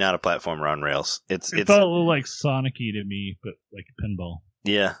definitely not a platformer on rails. It felt a little like Sonic-y to me, but like a pinball.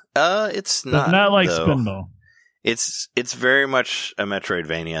 Yeah, it's not. Not like though. Spinball. It's very much a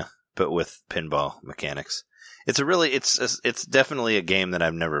Metroidvania, but with pinball mechanics. It's definitely a game that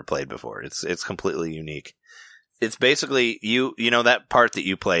I've never played before. It's completely unique. It's basically you know that part that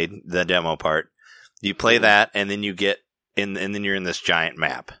you played, the demo part. You play that, and then you get in, and then you're in this giant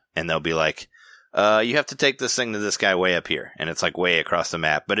map, and they'll be like, you have to take this thing to this guy way up here, and it's like way across the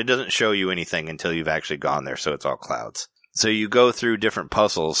map, but it doesn't show you anything until you've actually gone there, so it's all clouds. So you go through different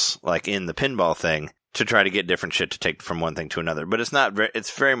puzzles, like in the pinball thing, to try to get different shit to take from one thing to another, but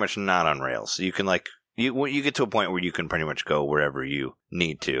it's very much not on rails. You can you get to a point where you can pretty much go wherever you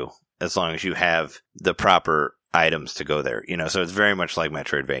need to, as long as you have the proper items to go there, so it's very much like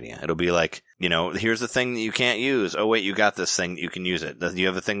Metroidvania. It'll be like, here's the thing that you can't use. Oh wait, you got this thing, you can use it. You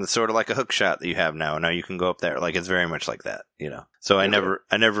have a thing that's sort of like a hook shot that you have now you can go up there. Like, it's very much like that, So I never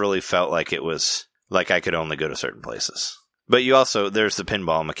really felt like it was like I could only go to certain places. But there's the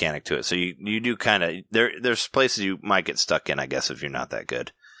pinball mechanic to it. So you do kind of, there's places you might get stuck in, I guess, if you're not that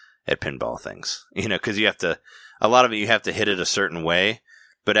good at pinball things, because a lot of it you have to hit it a certain way,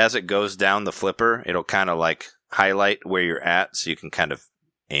 but as it goes down the flipper, it'll kind of like highlight where you're at, so you can kind of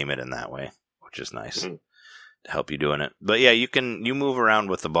aim it in that way, which is nice to help you doing it. But yeah, you move around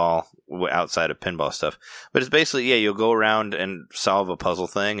with the ball outside of pinball stuff, but it's basically, you'll go around and solve a puzzle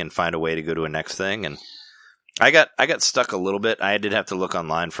thing and find a way to go to a next thing. And I got stuck a little bit. I did have to look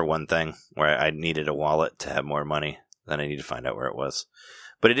online for one thing where I needed a wallet to have more money. Then I need to find out where it was.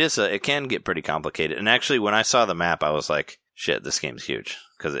 But it can get pretty complicated. And actually, when I saw the map, I was like, shit, this game's huge,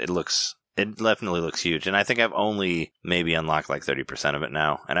 because it definitely looks huge. And I think I've only maybe unlocked like 30% of it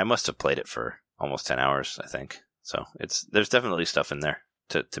now. And I must have played it for almost 10 hours, I think. So there's definitely stuff in there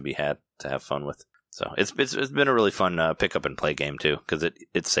to be had, to have fun with. So it's been a really fun pick up and play game too, because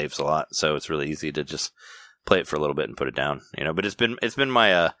it saves a lot. So it's really easy to just play it for a little bit and put it down, but it's been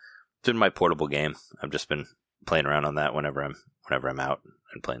my portable game. I've just been playing around on that whenever I'm out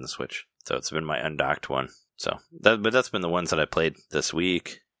and playing the Switch. So it's been my undocked one. So that's been the ones that I played this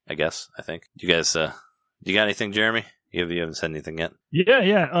week, I guess. I think you guys, you got anything, Jeremy? You haven't said anything yet?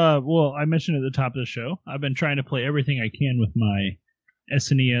 Yeah. Well, I mentioned at the top of the show, I've been trying to play everything I can with my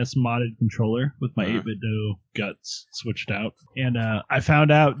SNES modded controller with my 8BitDo guts switched out. And I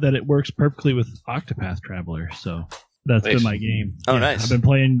found out that it works perfectly with Octopath Traveler. So that's been my game. Oh, nice. I've been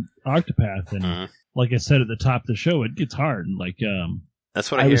playing Octopath, and like I said at the top of the show, it gets hard. Like,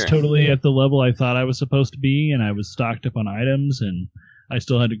 that's what I hear. was totally at the level I thought I was supposed to be, and I was stocked up on items, and I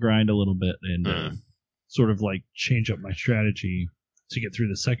still had to grind a little bit and sort of like change up my strategy to get through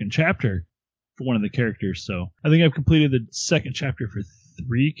the second chapter for one of the characters. So I think I've completed the second chapter for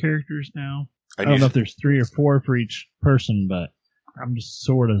 3 characters now. I don't know if there's 3 or 4 for each person, but I'm just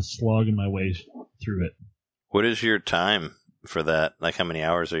sort of slogging my way through it. What is your time for that? Like, how many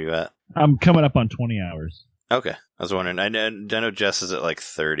hours are you at? I'm coming up on 20 hours. Okay. I was wondering. I know Jess is at like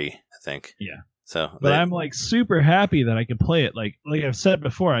 30, I think. Yeah. So, but I'm like super happy that I can play it. Like I've said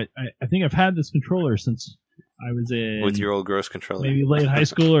before, I think I've had this controller since I was in... With your old gross controller? Maybe late high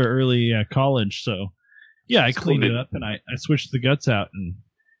school or early college. So, yeah, I cleaned it up and I switched the guts out. And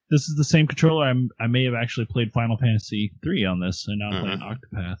this is the same controller. I may have actually played Final Fantasy 3 on this, and now I'm playing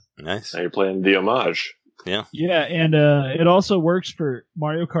Octopath. Nice. Now you're playing the homage. Yeah. Yeah, and it also works for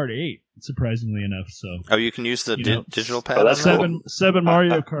Mario Kart 8, surprisingly enough. So. You can use the digital pad? Oh, that's seven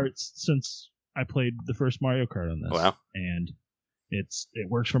Mario Karts since I played the first Mario Kart on this. Wow. And it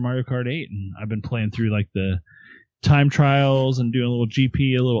works for Mario Kart 8, and I've been playing through like the time trials and doing a little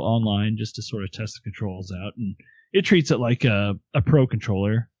GP, a little online, just to sort of test the controls out. And it treats it like a pro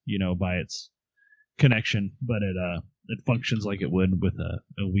controller, by its connection, but it functions like it would with a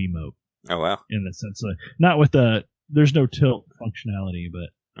Wiimote. Oh, wow. In the sense of, not with there's no tilt functionality, but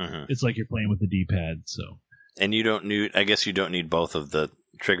it's like you're playing with the D-pad. So And you don't need. I guess you don't need both of the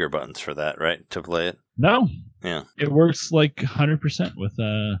trigger buttons for that, right? To play it. No. Yeah. It works like 100% with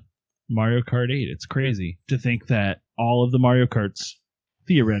Mario Kart 8. It's crazy to think that all of the Mario Karts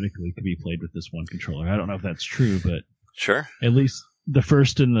theoretically could be played with this one controller. I don't know if that's true, but sure. At least the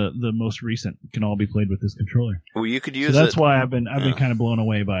first and the most recent can all be played with this controller. Well, you could use. So that's why I've been kind of blown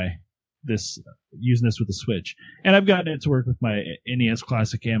away by this using this with the Switch, and I've gotten it to work with my NES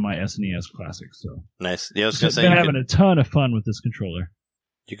Classic and my SNES Classic. So nice. Yeah, I was gonna say been having a ton of fun with this controller.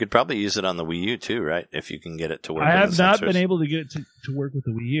 You could probably use it on the Wii U too, right? If you can get it to work. I have not been able to get it to work with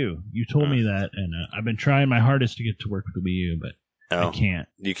the Wii U. You told me that, and I've been trying my hardest to get it to work with the Wii U, but I can't.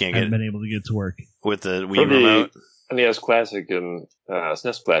 You can't I haven't been able to get it to work with the Wii remote. NES Classic and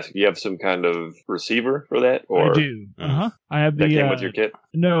SNES Classic, you have some kind of receiver for that? Or I do. I have the. That came with your kit?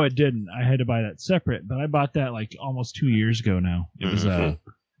 No, it didn't. I had to buy that separate, but I bought that like almost 2 years ago now. It was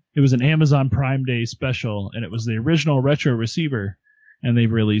it was an Amazon Prime Day special, and it was the original retro receiver, and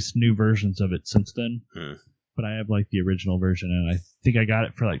they've released new versions of it since then. But I have like the original version, and I think I got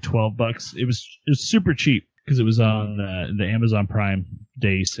it for like $12. It was super cheap because it was on the Amazon Prime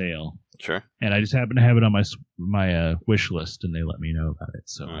Day sale. Sure. And I just happened to have it on my wish list, and they let me know about it,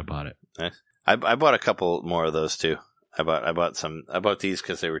 so I bought it. Nice. I bought a couple more of those too. I bought these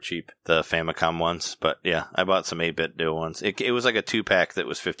because they were cheap, the Famicom ones. But yeah, I bought some 8-bit dual ones. It was like a 2-pack that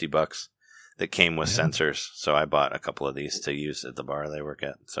was $50 that came with sensors. So I bought a couple of these to use at the bar they work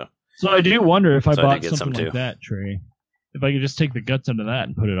at. So I do wonder if I bought something like that, Trey, if I could just take the guts into that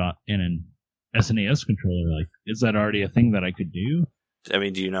and put it on in an SNES controller. Like, is that already a thing that I could do? I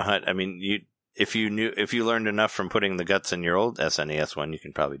mean, do you know how? I mean, if you learned enough from putting the guts in your old SNES one, you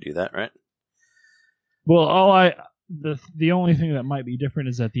can probably do that, right? Well, the only thing that might be different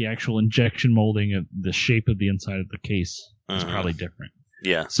is that the actual injection molding of the shape of the inside of the case is probably different.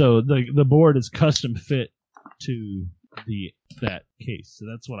 Yeah. So the board is custom fit to that case. So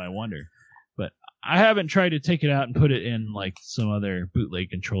that's what I wonder. But I haven't tried to take it out and put it in like some other bootleg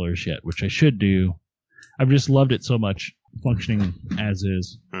controllers yet, which I should do. I've just loved it so much functioning as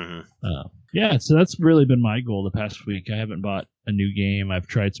is. Yeah, so that's really been my goal the past week. I haven't bought a new game. I've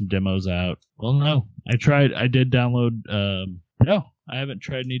tried some demos out. Well, no, I did download. No, I haven't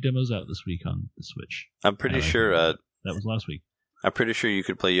tried any demos out this week on the Switch. I'm pretty sure that was last week. I'm pretty sure you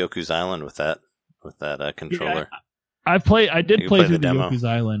could play Yoku's Island with that controller. Yeah, I did play through the Yoku's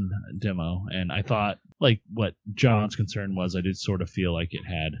Island demo, and I thought, like, what John's concern was, I did sort of feel like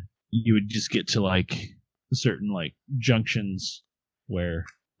you would just get to like certain like junctions where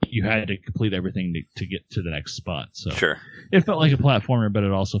you had to complete everything to get to the next spot. So sure, it felt like a platformer, but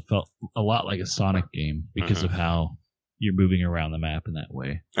it also felt a lot like a Sonic game because of how you're moving around the map in that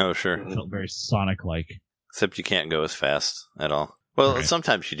way. Oh, sure. It felt very Sonic-like. Except you can't go as fast at all. Well,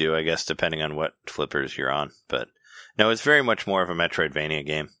 sometimes you do, I guess, depending on what flippers you're on. But no, it's very much more of a Metroidvania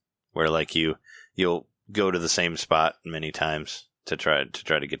game where like you'll go to the same spot many times to try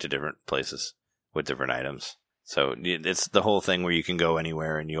to get to different places with different items. So it's the whole thing where you can go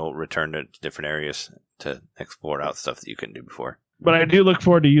anywhere and you'll return to different areas to explore out stuff that you couldn't do before. But I do look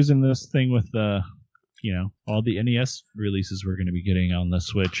forward to using this thing with all the NES releases we're going to be getting on the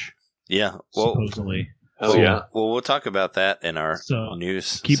Switch. Yeah, well, supposedly. Oh yeah. Well, we'll talk about that in our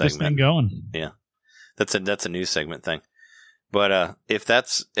news keep segment. This thing going. Yeah, that's a news segment thing. But if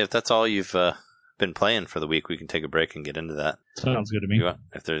that's all you've been playing for the week, we can take a break and get into that. Sounds good to me.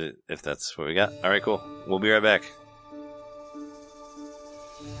 If that's what we got. All right, cool. We'll be right back.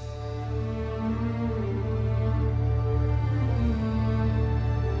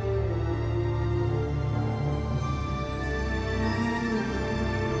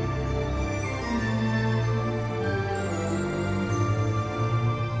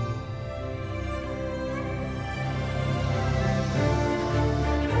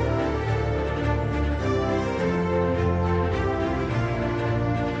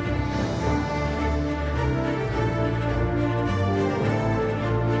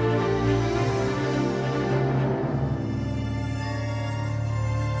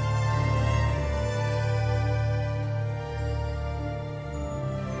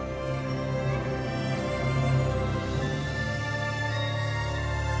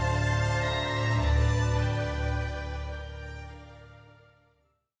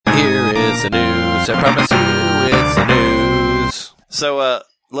 The news. I promise you it's the news. So,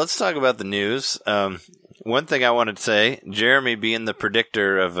 let's talk about the news. One thing I wanted to say, Jeremy being the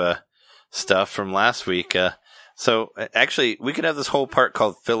predictor of stuff from last week. So, actually, we could have this whole part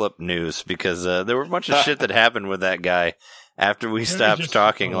called Philip News because there were a bunch of shit that happened with that guy after we stopped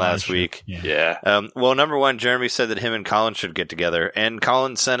talking last week. Yeah. Well, number one, Jeremy said that him and Colin should get together, and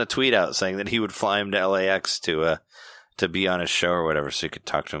Colin sent a tweet out saying that he would fly him to LAX to be on his show or whatever, so he could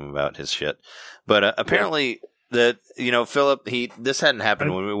talk to him about his shit. But apparently, Philip, this hadn't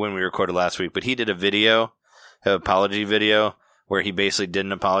happened when we recorded last week, but he did an apology video where he basically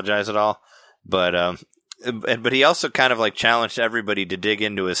didn't apologize at all. But he also kind of like challenged everybody to dig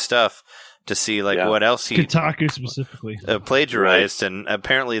into his stuff to see what else he Kotaku specifically plagiarized, and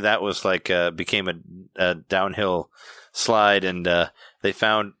apparently that was became a downhill slide, and they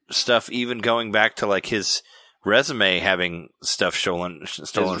found stuff even going back to like his resume having stuff stolen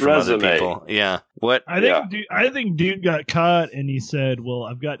from other people. Yeah. What? I think dude got caught and he said, "Well,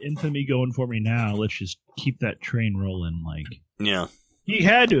 I've got infamy going for me now. Let's just keep that train rolling." Yeah. He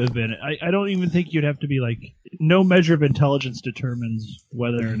had to have been. I don't even think you'd have to be no measure of intelligence determines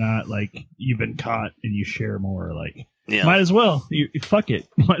whether or not you've been caught and you share more. Might as well. Fuck it.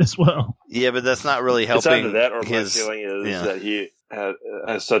 Might as well. Yeah, but that's not really helping. It's either that, or my feeling is that he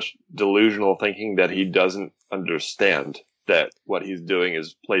has such delusional thinking that he doesn't understand that what he's doing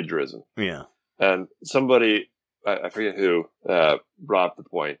is plagiarism. Yeah. And somebody, I forget who, brought up the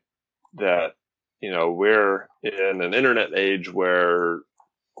point that, we're in an internet age where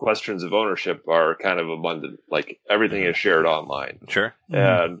questions of ownership are kind of abundant. Everything is shared online. Sure.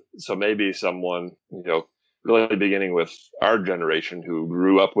 And so maybe someone, really beginning with our generation who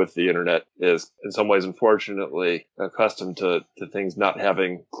grew up with the internet is in some ways, unfortunately, accustomed to things not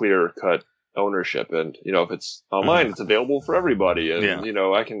having clear-cut ownership. And, if it's online, it's available for everybody. And,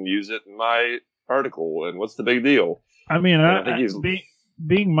 I can use it in my article. And what's the big deal? I mean, I think he's...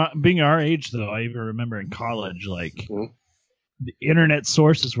 Being our age, though, I even remember in college, the internet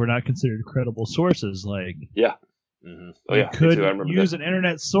sources were not considered credible sources. Yeah. Mm-hmm. Oh, yeah. You couldn't use an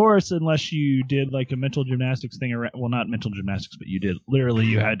internet source unless you did a mental gymnastics thing. Well, not mental gymnastics, but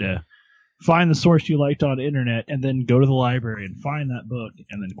you had to find the source you liked on the internet and then go to the library and find that book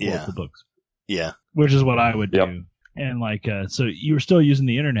and then quote the books. Yeah. Which is what I would do. And so you were still using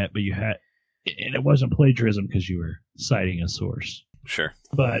the internet, but and it wasn't plagiarism because you were citing a source. Sure.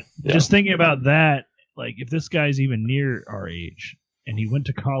 But just thinking about that, if this guy's even near our age and he went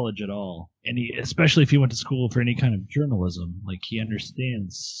to college at all, and especially if he went to school for any kind of journalism, he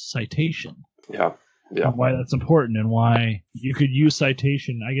understands citation. Yeah. Yeah. And why that's important and why you could use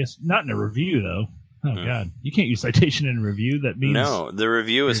citation, I guess, not in a review, though. Oh, God. You can't use citation in a review. That means... No, the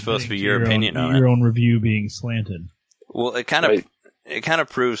review is supposed to be your opinion on it. Your own review being slanted. Well, it kind of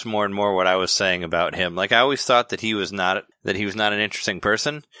proves more and more what I was saying about him. I always thought that he was not an interesting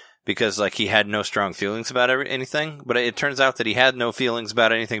person because he had no strong feelings about anything. But it turns out that he had no feelings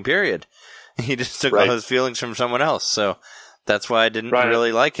about anything. Period. He just took all his feelings from someone else. So that's why I didn't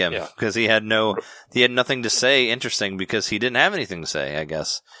really like him because he had nothing to say interesting because he didn't have anything to say, I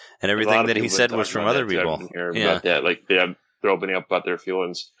guess, and everything that he said was from other people. They're opening up about their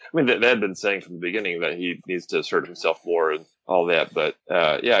feelings. I mean, they had been saying from the beginning that he needs to assert himself more and all that. But,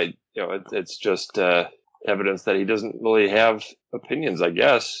 it's just evidence that he doesn't really have opinions, I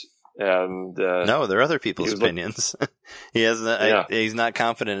guess. And no, they're other people's opinions. He has he's not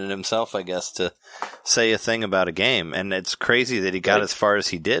confident in himself, I guess, to say a thing about a game. And it's crazy that he got as far as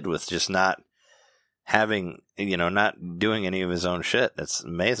he did with just not having, not doing any of his own shit. That's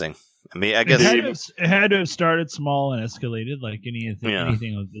amazing. I mean, I guess it had to have started small and escalated like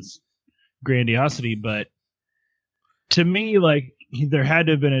anything of this grandiosity. But to me, there had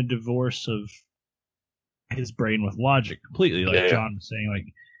to have been a divorce of his brain with logic completely. John was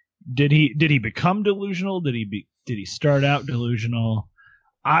saying, did he become delusional? Did he start out delusional?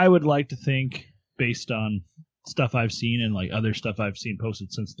 I would like to think, based on stuff I've seen and other stuff I've seen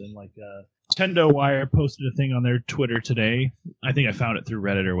posted since then, Nintendo Wire posted a thing on their Twitter today. I think I found it through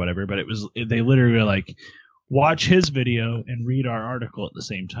Reddit or whatever, but they literally were watch his video and read our article at the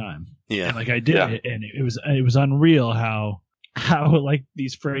same time. Yeah. And I did it, and it was unreal how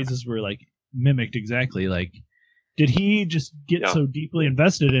these phrases were mimicked exactly. Did he just get so deeply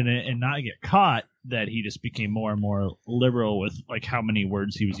invested in it and not get caught that he just became more and more liberal with how many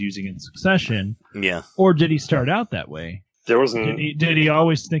words he was using in succession? Yeah. Or did he start out that way? Did he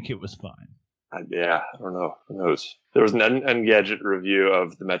always think it was fine? I don't know. Who knows? There was an Engadget review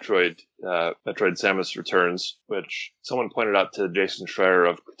of the Metroid Samus Returns, which someone pointed out to Jason Schreier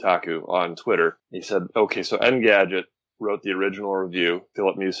of Kotaku on Twitter. He said, okay, so Engadget wrote the original review.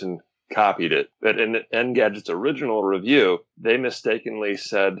 Philip Mewson copied it. But in Engadget's original review, they mistakenly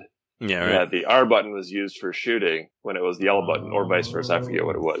said that the R button was used for shooting when it was the L button, or vice versa. I forget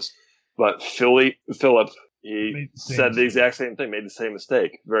what it was. But Philip, he said the exact same thing, made the same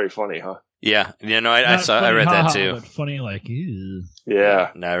mistake. Very funny, huh? Yeah, I read that too. But funny, like, ew.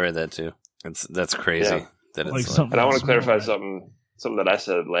 Yeah. No, I read that too. That's crazy. Yeah. That Like it's something And I want to small. clarify something that I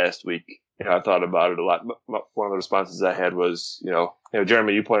said last week. I thought about it a lot. One of the responses I had was,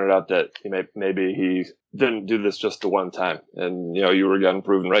 Jeremy, you pointed out that maybe he didn't do this just the one time, and you were again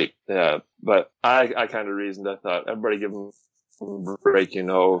proven right. Yeah, but I kind of reasoned. I thought everybody give him a break.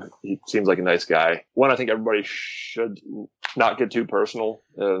 He seems like a nice guy. One, I think everybody should not get too personal,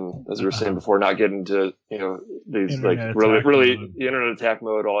 and as we were saying before, not get into these Internet like really mode. the internet attack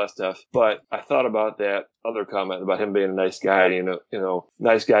mode, all that stuff. But I thought about that other comment about him being a nice guy.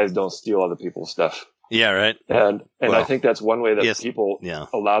 Nice guys don't steal other people's stuff. Yeah, right. And Well, I think that's one way that yes, people yeah.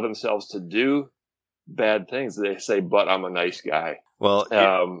 allow themselves to do bad things. They say, "But I'm a nice guy." Well,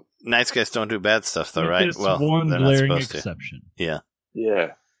 nice guys don't do bad stuff, though, right? It's Well, one they're not glaring supposed to. exception. Yeah.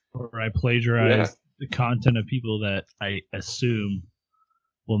 Yeah, Where I plagiarize the content of people that I assume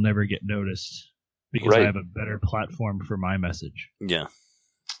will never get noticed because I Right. have a better platform for my message. Yeah.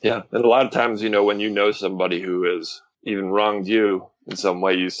 yeah. And a lot of times, when you know somebody who has even wronged you in some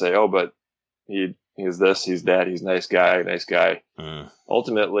way, you say, "Oh, but he's this, he's that, he's nice guy." Mm.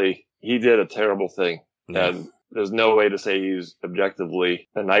 Ultimately, he did a terrible thing, Yeah. and there's no way to say he's objectively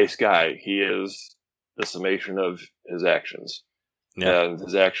a nice guy. He is the summation of his actions. Yeah. And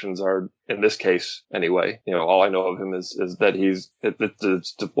his actions are, in this case anyway, all I know of him is that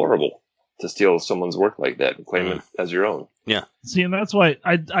it's deplorable to steal someone's work like that and claim it as your own. See, and that's why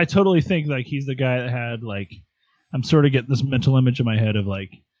I totally think like he's the guy that had like I'm sort of getting this mental image in my head of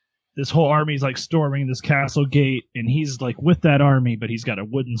like this whole army's like storming this castle gate and he's like with that army, but he's got a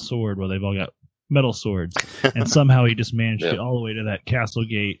wooden sword while they've all got metal swords, and somehow he just managed to Yeah. get all the way to that castle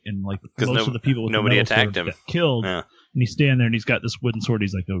gate, and like 'Cause most of the people with nobody the metal attacked swords him. got killed, Yeah. and he's standing there and he's got this wooden sword.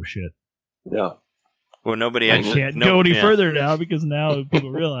 He's like, oh shit, Yeah. Well, nobody I actually can't go any further now because now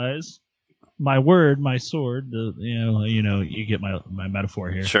people realize my word, my sword. You get my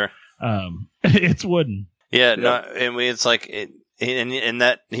metaphor here. Sure. It's wooden. Yeah. Yeah. No. And it's like, and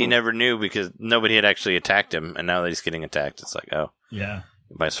that he never knew because nobody had actually attacked him, and now that he's getting attacked, it's like, oh, Yeah.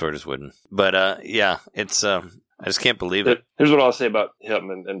 my sword is wooden. But yeah, it's I just can't believe it. Here's what I'll say about him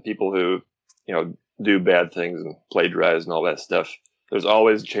and people who, do bad things and plagiarize and all that stuff. There's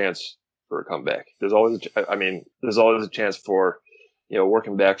always a chance for a comeback. There's always a chance for,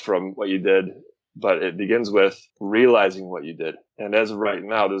 working back from what you did, but it begins with realizing what you did. And as of right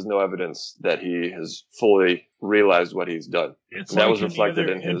now, there's no evidence that he has fully realized what he's done. It's And that like was reflected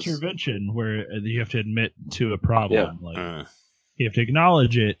any other in his- intervention where you have to admit to a problem. Yeah. Like you have to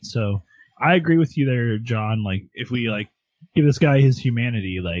acknowledge it. So I agree with you there, John. Like if we like give this guy his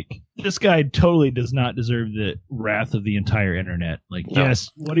humanity, like this guy totally does not deserve the wrath of the entire internet. Like No. yes,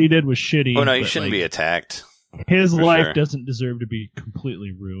 what he did was shitty. Oh no, you but, shouldn't like, be attacked. his for life sure. doesn't deserve to be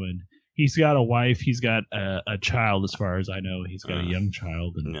completely ruined. He's got a wife. He's got a child, as far as I know. He's got a young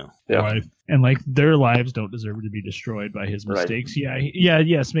child and No. Yeah. wife, and like their lives don't deserve to be destroyed by his Right. mistakes.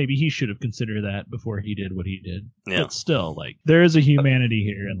 Yes, maybe he should have considered that before he did what he did. Yeah. But still, like there is a humanity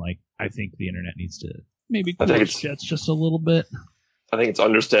here, and like I think the internet needs to maybe I think course it's- jets just a little bit. I think it's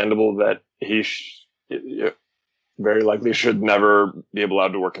understandable that he very likely should never be allowed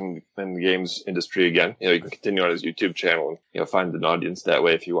to work in the games industry again. He can continue on his YouTube channel and find an audience that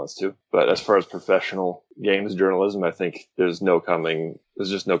way if he wants to. But as far as professional games journalism, I think there's just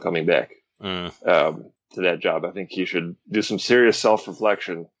no coming back to that job. I think he should do some serious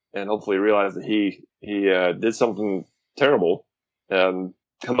self-reflection and hopefully realize that he did something terrible and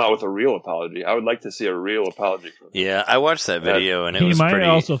come out with a real apology. I would like to see a real apology from him. Yeah, I watched that video and it He was might pretty.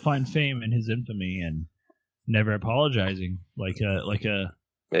 also find fame in his infamy and never apologizing, like a.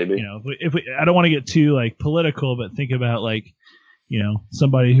 Maybe. If we, I don't want to get too like political, but think about like,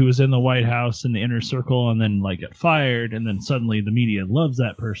 somebody who was in the White House in the inner circle and then like got fired, and then suddenly the media loves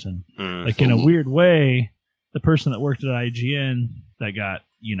that person. Like in a weird way, the person that worked at IGN that got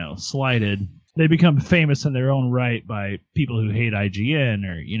slighted, they become famous in their own right by people who hate IGN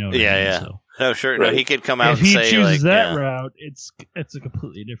or what I mean? Yeah. So No, sure. Right. No, he could come out if and he say chooses like, that yeah. route, it's a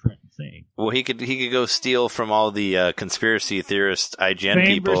completely different thing. Well, he could go steal from all the conspiracy theorist IGN Fame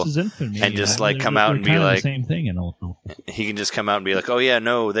people. versus infamy, and just, like, They're- come out they're and be kind of the like- same thing in a He can just come out and be like, "Oh yeah,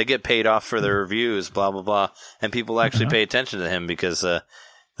 no, they get paid off for their reviews, blah blah blah," and people actually pay attention to him because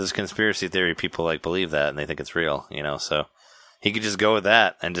there's conspiracy theory people like believe that and they think it's real, So he could just go with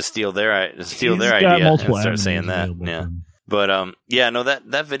that and just steal their idea and start saying that. Yeah. But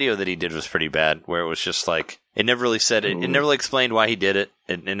that video that he did was pretty bad. Where it was just like it never really said it. It never really explained why he did it.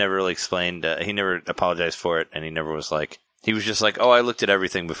 It never really explained. He never apologized for it, and he never was like, He was just like, "Oh, I looked at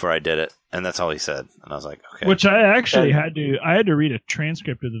everything before I did it," and that's all he said. And I was like, "Okay." Which I actually had to read a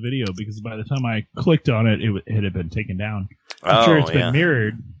transcript of the video because by the time I clicked on it, it had been taken down. I'm sure it's been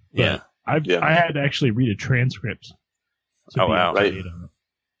mirrored. But I had to actually read a transcript. Oh wow! Right.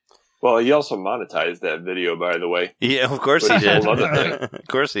 Well, he also monetized that video, by the way. Yeah, of course he did. Of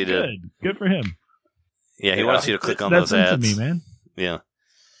course he did. Good for him. Yeah, he wants you to click on those ads. That's me, man. Yeah.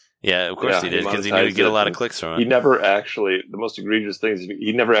 Yeah, of course he did, because he knew he'd get a lot of clicks from it. He never actually, the most egregious thing is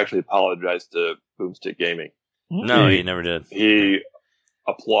he never actually apologized to Boomstick Gaming. No, he never did. He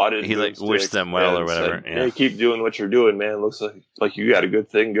applauded. He wished them well or whatever. Said, hey, keep doing what you're doing, man. Looks like you got a good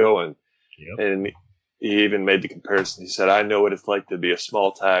thing going. Yep. And he even made the comparison. He said, I know what it's like to be a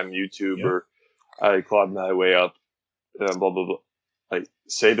small-time YouTuber. Yep. I clawed my way up. Blah, blah, blah. Like,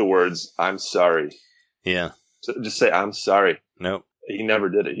 say the words, I'm sorry. Yeah. So just say, I'm sorry. Nope. He never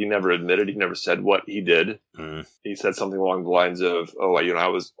did it. He never admitted. He never said what he did. He said something along the lines of, I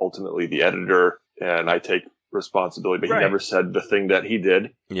was ultimately the editor and I take responsibility. But he never said the thing that he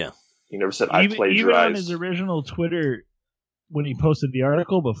did. Yeah. He never said, I plagiarized. Even on his original Twitter, when he posted the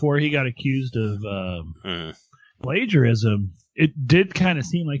article before he got accused of plagiarism, it did kind of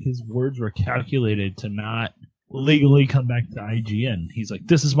seem like his words were calculated to not legally come back to IGN. He's like,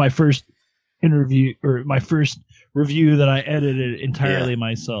 this is my first interview or my first review that I edited entirely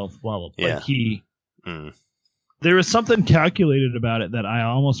myself. Blah blah. Yeah. Like there was something calculated about it that I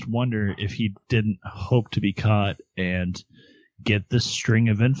almost wonder if he didn't hope to be caught and get this string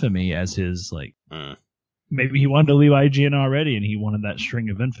of infamy as his like. Maybe he wanted to leave IGN already, and he wanted that string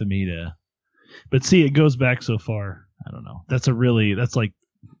of infamy to. But see, it goes back so far. I don't know. That's like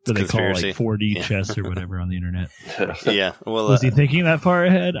what they call like 4D chess or whatever on the internet. Yeah. Well, was he thinking that far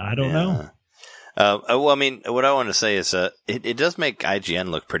ahead? I don't know. Well, I mean, what I want to say is, it does make IGN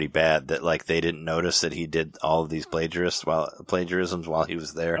look pretty bad that like they didn't notice that he did all of these plagiarisms while he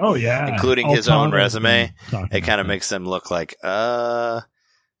was there. Oh yeah, including his own resume. It kind of makes them look like,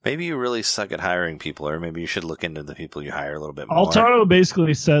 maybe you really suck at hiring people, or maybe you should look into the people you hire a little bit more. Altano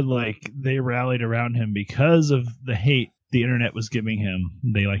basically said like they rallied around him because of the hate the internet was giving him.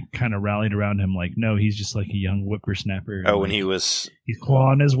 They like kind of rallied around him like, no, he's just like a young whippersnapper. Oh, like, when he's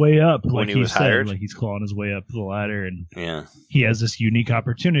clawing his way up. When he was hired? Like he's clawing his way up the ladder, and he has this unique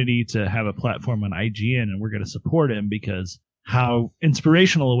opportunity to have a platform on IGN, and we're going to support him because how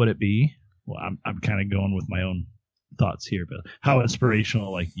inspirational would it be? Well, I'm kind of going with my own thoughts here, but how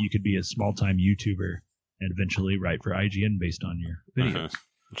inspirational, like you could be a small-time YouTuber and eventually write for IGN based on your videos.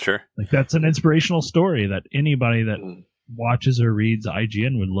 Sure. Like that's an inspirational story that anybody that watches or reads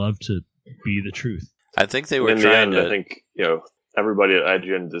IGN would love to be the truth. I think they were in trying the end, I think, everybody at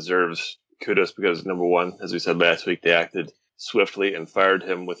IGN deserves kudos because number one, as we said last week, they acted swiftly and fired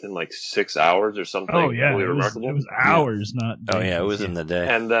him within like 6 hours or something. Oh yeah, really remarkable. It was hours, not days. Oh yeah, it was in the day.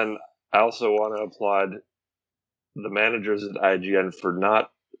 And then I also want to applaud the managers at IGN for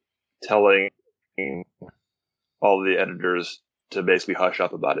not telling all the editors to basically hush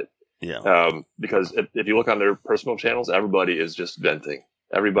up about it. Yeah. Because if you look on their personal channels, everybody is just venting.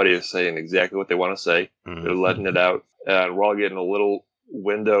 Everybody is saying exactly what they want to say. They're letting it out. And we're all getting a little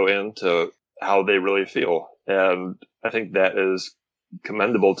window into how they really feel. And I think that is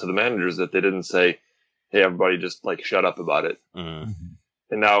commendable to the managers that they didn't say, hey, everybody just like shut up about it. And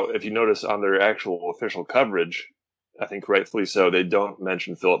now if you notice on their actual official coverage, I think rightfully so, they don't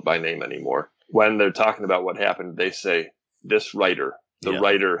mention Philip by name anymore. When they're talking about what happened, they say, this writer. The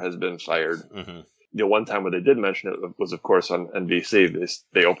writer has been fired. The one time where they did mention it was, of course, on NBC.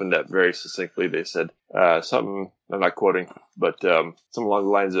 They opened that very succinctly. They said something, I'm not quoting, but something along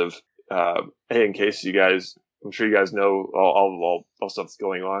the lines of, hey, in case you guys, I'm sure you guys know all stuff that's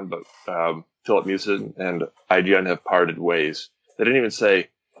going on, but Philip Mewson and IGN have parted ways. They didn't even say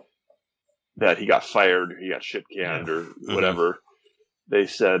that he got fired, or he got shit canned, or whatever. They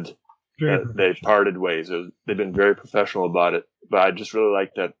said that they parted ways. They've been very professional about it. But I just really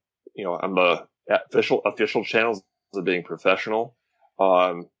like that, on the official channels of being professional.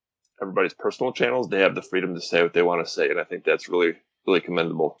 On everybody's personal channels, they have the freedom to say what they want to say. And I think that's really, really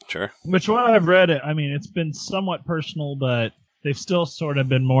commendable. Sure. Which one I've read it, I mean, it's been somewhat personal, but they've still sort of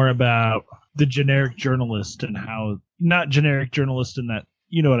been more about the generic journalist and how, not generic journalist in that,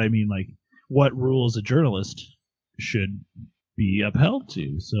 you know what I mean? Like what rules a journalist should be upheld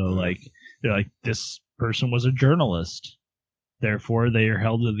to. So like, they're like, this person was a journalist. Therefore, they are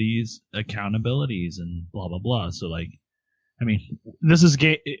held to these accountabilities and blah, blah, blah. So, like, I mean, this is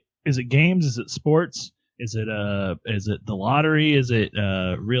is it games? Is it sports? Is it the lottery? Is it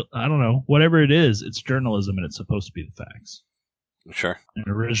real? I don't know. Whatever it is, it's journalism and it's supposed to be the facts. Sure. And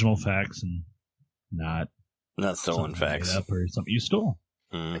original facts and not Not stolen facts. Made up or something you stole.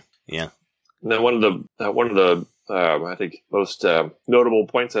 Yeah. And then one of the I think most notable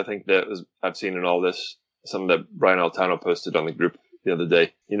points I've seen in all this, something that Brian Altano posted on the group the other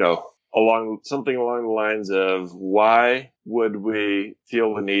day. Along the lines of, why would we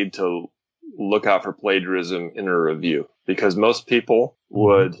feel the need to look out for plagiarism in a review? Because most people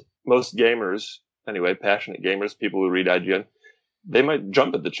most gamers anyway, passionate gamers, people who read IGN, they might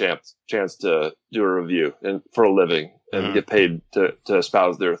jump at the chance to do a review and for a living and get paid to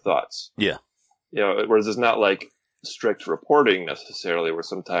espouse their thoughts. Yeah. Whereas it's not like strict reporting necessarily, where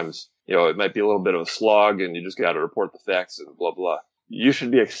sometimes, it might be a little bit of a slog and you just got to report the facts and blah, blah. You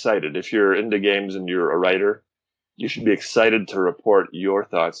should be excited. If you're into games and you're a writer, you should be excited to report your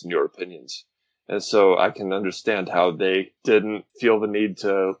thoughts and your opinions. And so I can understand how they didn't feel the need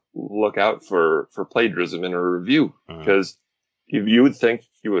to look out for plagiarism in a review, because you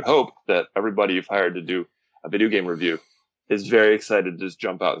would hope that everybody you've hired to do a video game review is very excited to just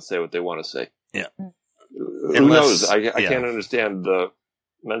jump out and say what they want to say. Yeah. Who knows? I can't understand the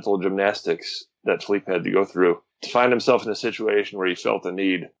mental gymnastics that Philippe had to go through to find himself in a situation where he felt the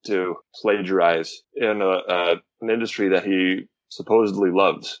need to plagiarize in an industry that he supposedly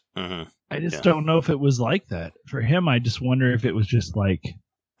loves. Mm-hmm. I just don't know if it was like that for him. I just wonder if it was just like,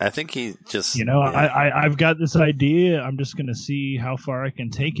 I think he just, I've got this idea. I'm just going to see how far I can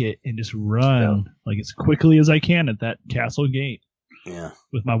take it and just run like as quickly as I can at that castle gate. Yeah.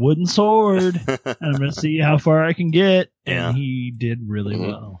 With my wooden sword. And I'm going to see how far I can get. Yeah. And he did really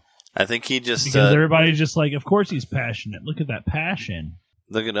well. I think he just, because everybody's just like, of course he's passionate. Look at that passion.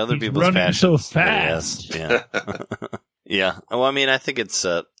 Look at other he's people's running passion. So fast. Yeah. Yeah. Well, I mean, I think it's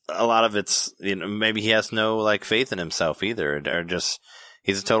a lot of it's, maybe he has no faith in himself either, or just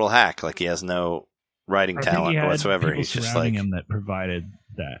he's a total hack. Like he has no writing talent whatsoever. He's just like him that provided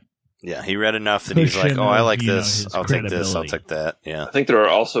that. Yeah, he read enough that he's like, oh, I like this. I'll take this. I'll take that. Yeah. I think there are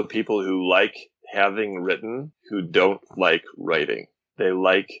also people who like having written who don't like writing. They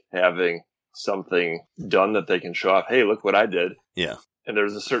like having something done that they can show off. Hey, look what I did. Yeah. And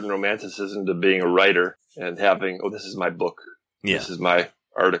there's a certain romanticism to being a writer and having, this is my book. Yeah. This is my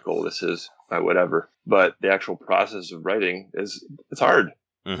article. This is my whatever. But the actual process of writing it's hard.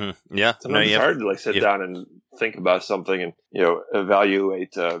 Mm-hmm. Yeah. Sometimes it's hard to sit down and think about something and,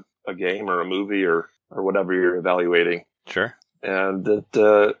 evaluate a game or a movie or whatever you're evaluating. Sure. And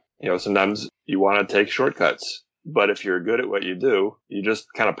that, sometimes you want to take shortcuts. But if you're good at what you do, you just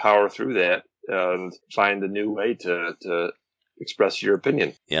kind of power through that and find a new way to express your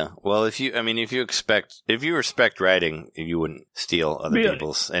opinion. Yeah. Well, if you respect writing, you wouldn't steal other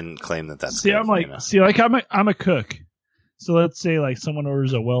people's and claim that that's good. I'm a cook. So let's say someone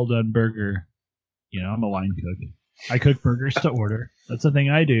orders a well done burger. I'm a line cook. I cook burgers to order. That's the thing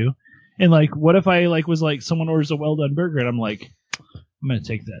I do. And what if I was someone orders a well done burger and I'm like, I'm going to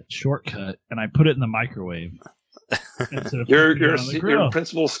take that shortcut and I put it in the microwave. You're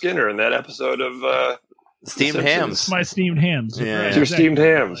Principal Skinner in that episode of Steamed Hams. My steamed hams. Yeah. It's your steamed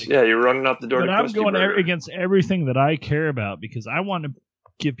hams. Yeah, you're running out the door. But to I'm going burger. against everything that I care about because I want to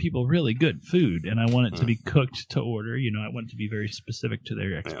give people really good food and I want it to be cooked to order. I want it to be very specific to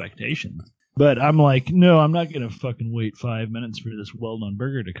their expectations. Yeah. But I'm like, no, I'm not going to fucking wait 5 minutes for this well-done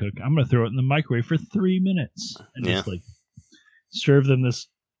burger to cook. I'm going to throw it in the microwave for 3 minutes and just serve them this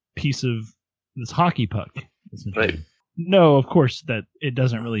piece of this hockey puck. Right. No, of course, that it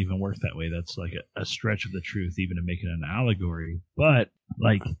doesn't really even work that way. That's a stretch of the truth, even to make it an allegory. But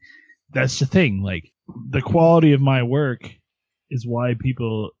that's the thing. The quality of my work is why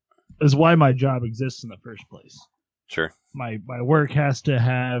my job exists in the first place. Sure. My work has to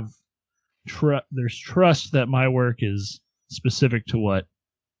have there's trust that my work is specific to what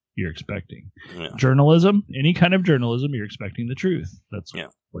you're expecting. Yeah. Journalism, any kind of journalism, you're expecting the truth. That's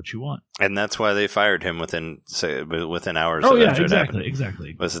what you want. And that's why they fired him within hours. Oh, yeah,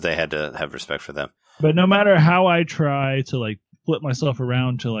 exactly. Was that they had to have respect for them. But no matter how I try to flip myself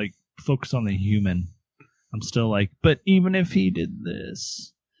around to focus on the human, I'm still but even if he did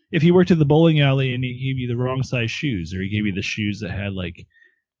this, if he worked at the bowling alley and he gave you the wrong size shoes, or he gave you the shoes that had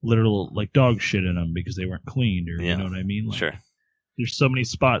literal dog shit in them because they weren't cleaned, or you know what I mean? Sure. There's so many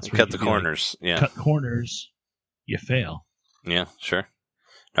spots where cut the corners. Cut corners, you fail. Yeah, sure.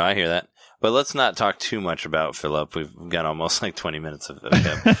 No, I hear that. But let's not talk too much about Philip. We've got almost 20 minutes of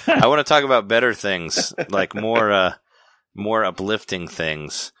him. I want to talk about better things, more uplifting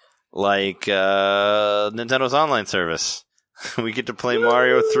things, like Nintendo's online service. We get to play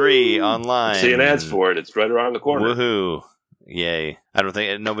Mario 3 online. Seeing ads for it. It's right around the corner. Woohoo. Yay. I don't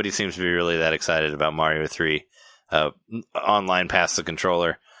think nobody seems to be really that excited about Mario 3 online past the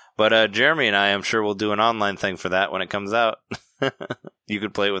controller. But Jeremy and I'm sure we'll do an online thing for that when it comes out. You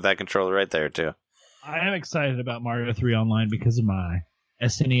could play it with that controller right there, too. I am excited about Mario 3 Online because of my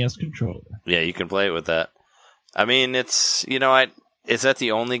SNES controller. Yeah, you can play it with that. I mean, it's, is that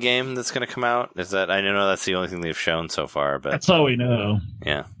the only game that's going to come out? I know that's the only thing they've shown so far, but that's all we know.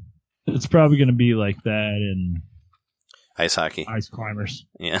 Yeah. It's probably going to be like that in Ice Hockey. Ice Climbers.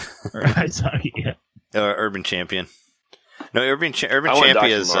 Yeah. Or Ice Hockey, yeah. Or Urban Champion. No, Urban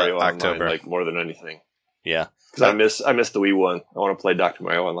Champion is October. Online, more than anything. Yeah. Because I miss the Wii one. I want to play Dr.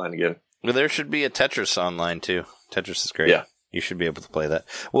 Mario Online again. Well, there should be a Tetris online, too. Tetris is great. Yeah. You should be able to play that.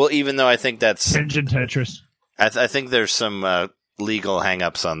 Well, even though I think that's... Engine Tetris. I think there's some legal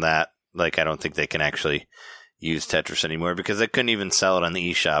hang-ups on that. Like, I don't think they can actually use Tetris anymore because they couldn't even sell it on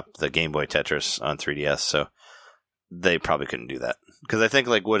the eShop, the Game Boy Tetris on 3DS, so they probably couldn't do that. Because I think,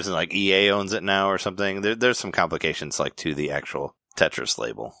 EA owns it now or something. There's some complications, to the actual Tetris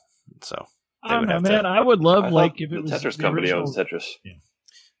label. So... I don't know, man. I would love, if it was... The Tetris company owns Tetris. Yeah.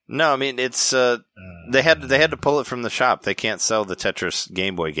 No, I mean, it's... they had to pull it from the shop. They can't sell the Tetris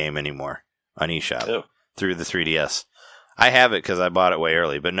Game Boy game anymore on eShop through the 3DS. I have it because I bought it way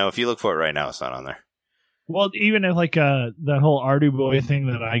early, but no, if you look for it right now, it's not on there. Well, even if, that whole Ardu Boy thing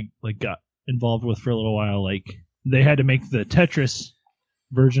that I, got involved with for a little while, they had to make the Tetris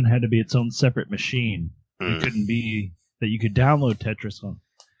version had to be its own separate machine. It couldn't be that you could download Tetris on.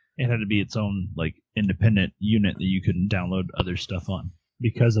 It had to be its own independent unit that you couldn't download other stuff on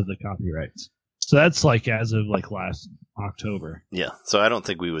because of the copyrights. So that's as of last October. Yeah. So I don't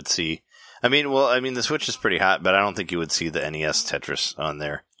think we would see. The Switch is pretty hot, but I don't think you would see the NES Tetris on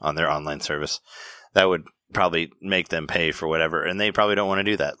their online service. That would probably make them pay for whatever, and they probably don't want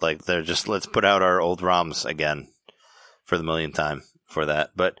to do that. They're just, let's put out our old ROMs again for the millionth time for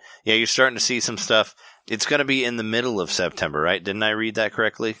that. But yeah, you're starting to see some stuff. It's going to be in the middle of September, right? Didn't I read that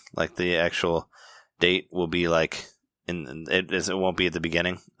correctly? The actual date will be it won't be at the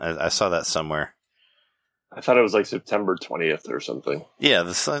beginning. I saw that somewhere. I thought it was September 20th or something. Yeah,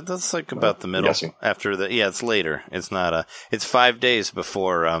 that's about the middle. After it's later. It's not it's 5 days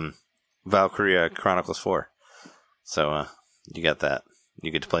before Valkyria Chronicles 4. So you got that.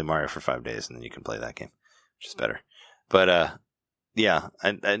 You get to play Mario for 5 days, and then you can play that game, which is better. But yeah,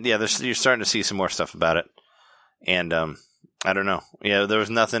 you're starting to see some more stuff about it, and I don't know. Yeah, there was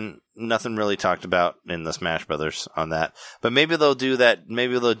nothing really talked about in the Smash Brothers on that, but maybe they'll do that.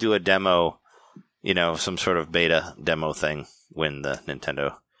 Maybe they'll do a demo, some sort of beta demo thing when the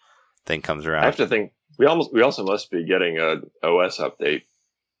Nintendo thing comes around. I have to think we also must be getting an OS update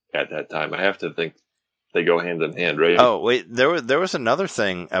at that time. I have to think they go hand in hand, right? Oh, wait, there was another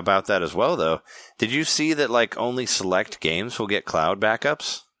thing about that as well, though. Did you see that only select games will get cloud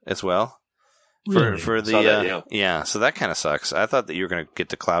backups as well? Really? For the yeah. So that kind of sucks. I thought that you were going to get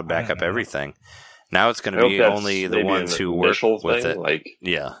to cloud backup everything. Now it's going to be only the ones who work with it. So maybe,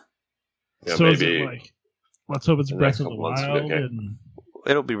 is it let's hope it's Breath of the Wild and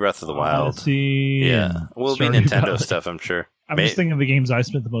it'll be Breath of the Wild. Odyssey, yeah, will be Nintendo stuff, I'm sure. I'm just thinking of the games I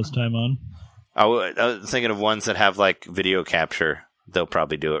spent the most time on. I was thinking of ones that have video capture. They'll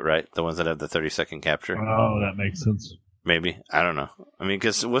probably do it, right? The ones that have the 30-second capture. Oh, that makes sense. Maybe. I don't know.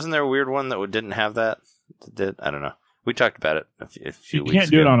 Because wasn't there a weird one that didn't have that? I don't know. We talked about it a few weeks ago. You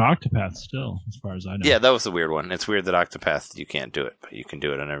can't do it on Octopath still, as far as I know. Yeah, that was the weird one. It's weird that Octopath, you can't do it, but you can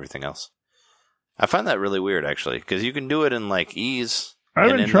do it on everything else. I find that really weird, actually, because you can do it in, Ease. I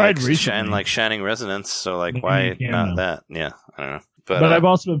haven't tried recently. And, Shining Resonance, so, why not that? Yeah, I don't know. But I've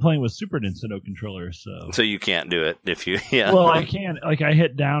also been playing with Super Nintendo controllers, so you can't do it if you. Yeah. Well, I can. I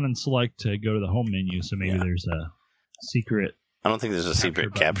hit down and select to go to the home menu, so maybe there's a secret. I don't think there's a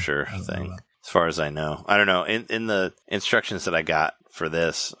secret capture thing, as far as I know. I don't know. In the instructions that I got for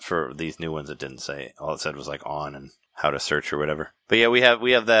these new ones, it didn't say. All it said was on and how to search or whatever. But yeah, we have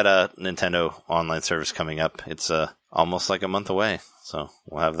that Nintendo online service coming up. It's almost a month away, so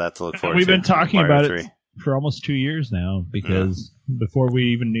we'll have that to look forward to. We've been talking Mario about 3. It for almost 2 years now, because before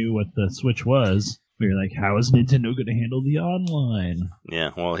we even knew what the Switch was, we were like, how is Nintendo going to handle the online?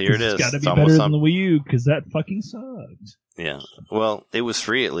 Yeah, well, here it is. It's got to be better than the Wii U, because that fucking sucked. Yeah, well, it was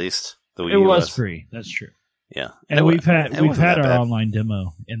free at least. The Wii U was free, that's true. Yeah. And we've had our online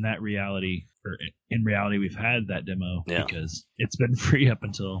demo in that reality, or in reality we've had that demo, because it's been free up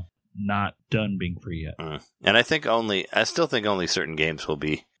until not done being free yet. And I still think only certain games will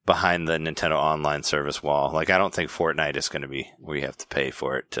be behind the Nintendo Online service wall. I don't think Fortnite is going to be where you have to pay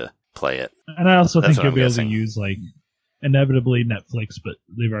for it to play it. And I also think you'll be able to use inevitably Netflix, but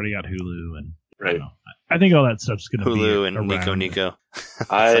they've already got Hulu and right. I think all that stuff's going to be Hulu and Nico.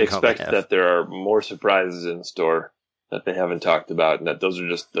 I expect that there are more surprises in store that they haven't talked about, and that those are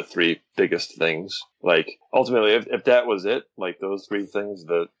just the three biggest things. Like, ultimately, if that was it, like those three things,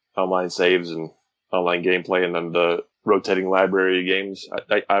 the online saves and online gameplay, and then the rotating library of games,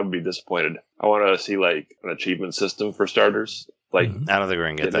 I would be disappointed. I want to see like an achievement system for starters. Like, I don't think we're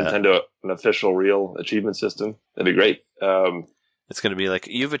going to get that. Nintendo, an official real achievement system. That'd be great. It's going to be like,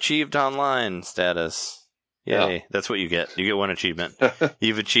 you've achieved online status. Yay. Yeah. That's what you get. You get one achievement.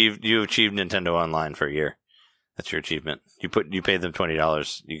 You achieved Nintendo Online for a year. That's your achievement. You pay them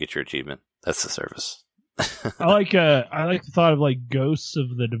 $20, you get your achievement. That's the service. I like the thought of like ghosts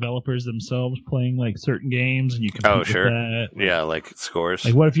of the developers themselves playing like certain games, and you can with that. Yeah, like scores.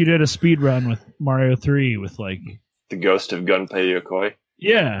 Like, what if you did a speed run with Mario 3 with like the ghost of Gunpei Yokoi?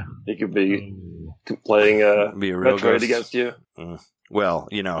 Yeah, he could be playing be a real Metroid ghost against you. Well,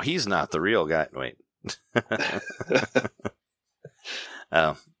 he's not the real guy. Wait.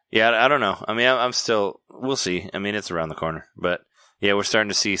 Yeah, I don't know. I mean, I'm still. We'll see. I mean, it's around the corner, but yeah, we're starting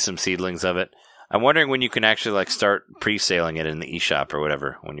to see some seedlings of it. I'm wondering when you can actually like start pre-saling it in the eShop or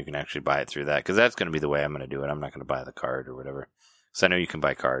whatever. When you can actually buy it through that, because that's going to be the way I'm going to do it. I'm not going to buy the card or whatever, because I know you can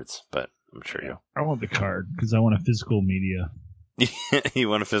buy cards, but I'm sure you. I want the card because I want a physical media. You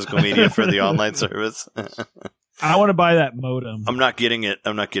want a physical media for the online service? I want to buy that modem. I'm not getting it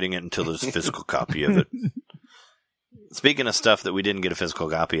until there's a physical copy of it. Speaking of stuff that we didn't get a physical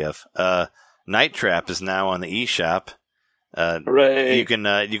copy of, Night Trap is now on the eShop. Hooray! You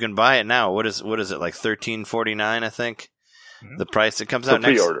can buy it now. What is it, like $13.49? I think the price. It comes out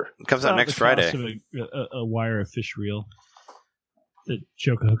pre-order. It comes out next Friday. A wire of fish reel that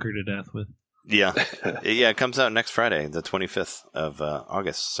choke a hooker to death with. Yeah, yeah. It comes out next Friday, the 25th of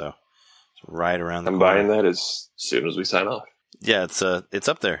August. So it's right around the corner. I'm buying that as soon as we sign off. Yeah, it's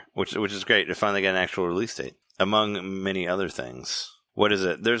up there, which is great. It finally got an actual release date, among many other things. What is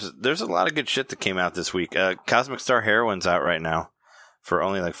it? There's a lot of good shit that came out this week. Cosmic Star Heroine's out right now for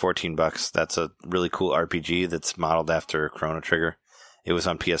only like $14. That's a really cool RPG that's modeled after Chrono Trigger. It was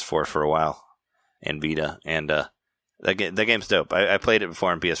on PS4 for a while and Vita, and that game's dope. I played it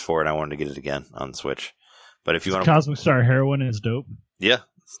before on PS4 and I wanted to get it again on the Switch. But if you want, Cosmic Star Heroine is dope. Yeah,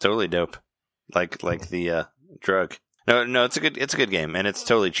 it's totally dope. Like the drug. No, it's a good game, and it's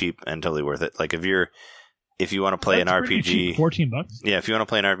totally cheap and totally worth it. Like if you want to play an RPG, $14. Yeah, if you want to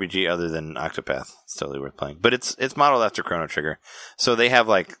play an RPG other than Octopath, it's totally worth playing. But it's modeled after Chrono Trigger, so they have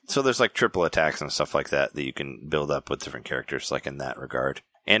there's like triple attacks and stuff like that you can build up with different characters, like in that regard.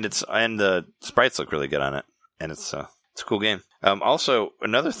 And the sprites look really good on it, and it's a cool game. Also,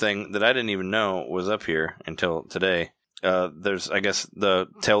 another thing that I didn't even know was up here until today. There's, I guess, the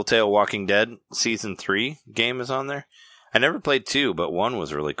Telltale Walking Dead Season 3 game is on there. I never played 2, but 1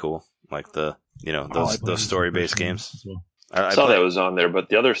 was really cool. Like those story-based games. Well. I saw that was on there, but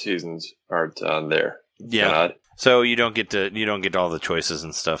the other seasons aren't on there. Yeah. God. So you don't get all the choices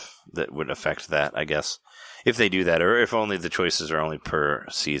and stuff that would affect that, I guess. If they do that, or if only the choices are only per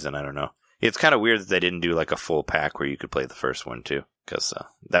season, I don't know. It's kind of weird that they didn't do like a full pack where you could play the first one too, because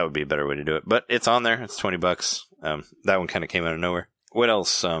that would be a better way to do it. But it's on there. It's $20. That one kind of came out of nowhere. What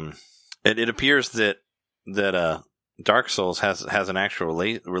else? It appears that Dark Souls has an actual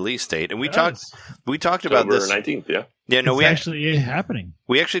release date, and we talked about this. October 19th, yeah. Yeah, no, it's actually happening.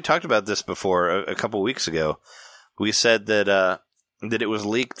 We actually talked about this before a couple weeks ago. We said that it was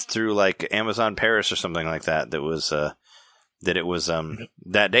leaked through like Amazon Paris or something like that. That it was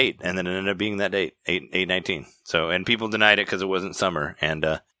that date, and then it ended up being that date, 8/19. So, and people denied it because it wasn't summer,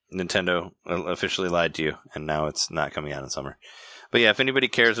 and Nintendo officially lied to you, and now it's not coming out in summer. But yeah, if anybody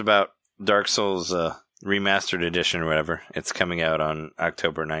cares about Dark Souls remastered edition or whatever, it's coming out on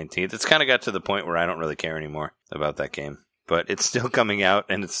October 19th. It's kind of got to the point where I don't really care anymore about that game, but it's still coming out,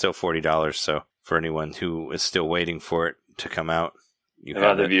 and it's still $40. So for anyone who is still waiting for it to come out,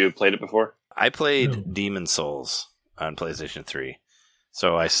 have you played it before? I played Demon Souls on PlayStation 3,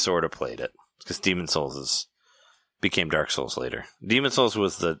 so I sort of played it because Demon Souls became Dark Souls later. Demon Souls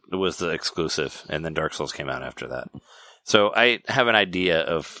was the exclusive, and then Dark Souls came out after that. So I have an idea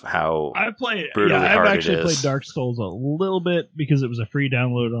of how brutally hard I've actually it is. played Dark Souls a little bit because it was a free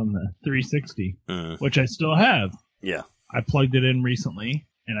download on the 360, which I still have. Yeah, I plugged it in recently,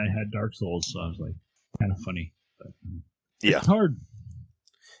 and I had Dark Souls, so I was like, kind of funny. But, it's hard.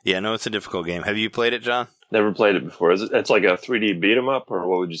 Yeah, no, it's a difficult game. Have you played it, John? Never played it before. It's like a 3D beat 'em up, or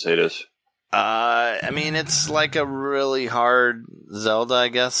what would you say it is? I mean, it's like a really hard Zelda, I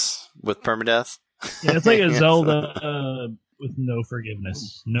guess, with permadeath. Yeah, it's like a Zelda with no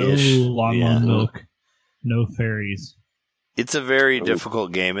forgiveness, no long milk, no fairies. It's a very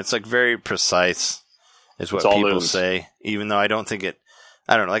difficult game. It's like very precise, is what people say. Even though I don't think it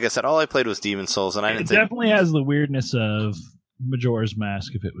I don't know. Like I said, all I played was Demon Souls, and I didn't It think. definitely has the weirdness of Majora's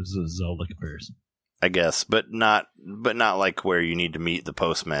Mask if it was a Zelda comparison. I guess, but not like where you need to meet the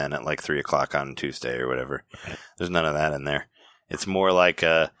postman at like 3:00 on Tuesday or whatever. There's none of that in there. It's more like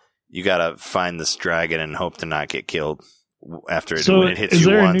you gotta find this dragon and hope to not get killed after when it hits you once. Is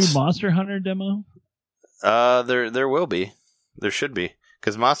there a new Monster Hunter demo? There will be. There should be,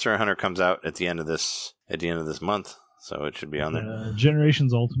 because Monster Hunter comes out at the end of this month, so it should be on there.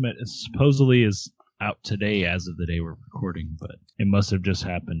 Generations Ultimate supposedly is out today as of the day we're recording, but it must have just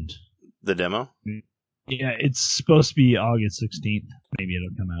happened. The demo? Yeah, it's supposed to be August 16th. Maybe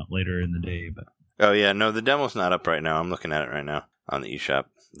it'll come out later in the day, but oh yeah, no, the demo's not up right now. I'm looking at it right now on the eShop.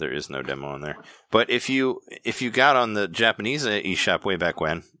 There is no demo on there. But if you got on the Japanese eShop way back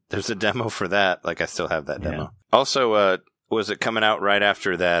when, there's a demo for that. Like I still have that demo. Yeah. Also, was it coming out right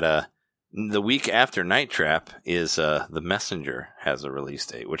after that? The week after Night Trap is The Messenger has a release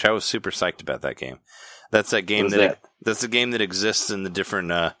date, which I was super psyched about that game. That's that game that's the game that exists in the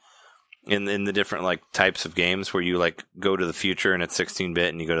different in the different like types of games where you like go to the future and it's 16-bit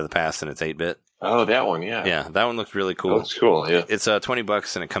and you go to the past and it's 8-bit. Oh, that one, yeah. Yeah, that one looked really cool. That looks cool, yeah. It's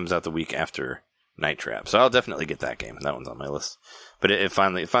 $20 and it comes out the week after Night Trap. So I'll definitely get that game. That one's on my list. But it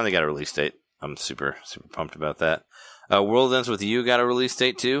finally got a release date. I'm super, super pumped about that. World Ends With You got a release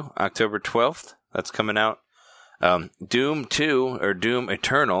date too, October 12th. That's coming out. Doom 2, or Doom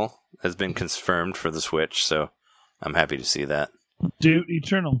Eternal, has been confirmed for the Switch, so I'm happy to see that. Doom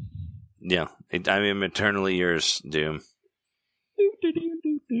Eternal. Yeah, I mean, eternally yours, Doom.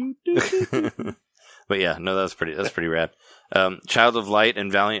 But yeah, no, that's pretty rad. Child of Light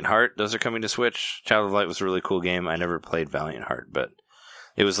and Valiant Heart, those are coming to Switch. Child of Light was a really cool game. I never played Valiant Heart, but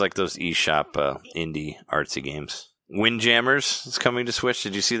it was like those eShop indie artsy games. Windjammers is coming to Switch.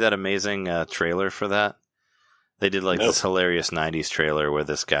 Did you see that amazing trailer for that? They did like this hilarious 90s trailer where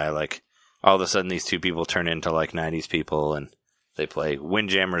this guy, like, all of a sudden these two people turn into like 90s people and they play.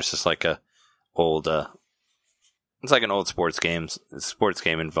 Windjammers is like a old, it's like an old sports game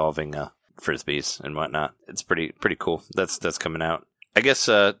involving frisbees and whatnot. It's pretty cool. That's coming out. I guess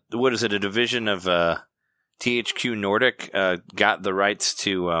what is it? A division of THQ Nordic got the rights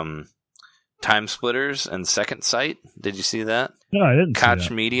to Time Splitters and Second Sight. Did you see that? No, I didn't.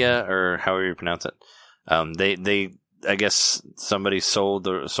 Koch Media, or however you pronounce it. They I guess somebody sold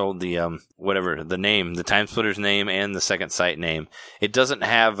the whatever the name, the Time Splitters name and the Second Sight name. It doesn't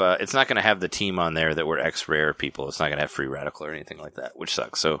have it's not going to have the team on there that were X-Rare people. It's not going to have Free Radical or anything like that, which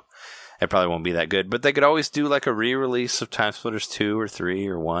sucks. So it probably won't be that good. But they could always do like a re-release of Time Splitters 2 or 3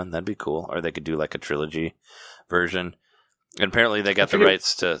 or 1. That'd be cool. Or they could do like a trilogy version. And apparently they got the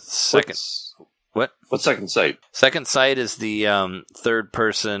rights to Second. What's Second Sight? Second Sight is the third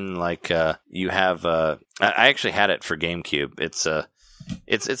person, like you have. I actually had it for GameCube.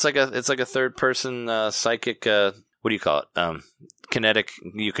 It's like a third person psychic. What do you call it? Kinetic.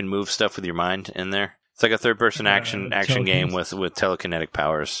 You can move stuff with your mind in there. It's like a third person action game with telekinetic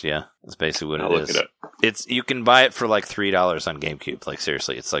powers. Yeah, that's basically what it is. It's you can buy it for like $3 on GameCube. Like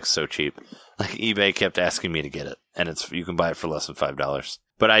seriously, it's like so cheap. Like eBay kept asking me to get it, and you can buy it for less than $5.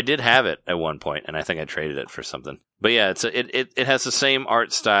 But I did have it at one point, and I think I traded it for something. But yeah, it has the same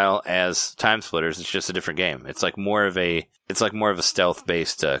art style as Time Splitters. It's just a different game. It's like more of a stealth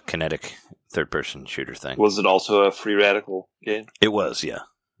based kinetic third person shooter thing. Was it also a Free Radical game? It was, yeah.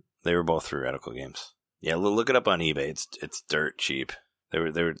 They were both Free Radical games. Yeah, look it up on eBay. It's dirt cheap. They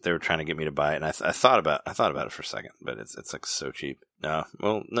were trying to get me to buy it, and I thought about it for a second, but it's like so cheap. No,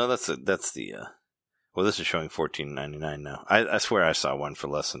 that's the. Well, this is showing $14.99 now. I swear I saw one for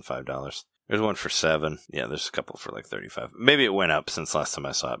less than $5. There's one for $7. Yeah, there's a couple for like $35. Maybe it went up since last time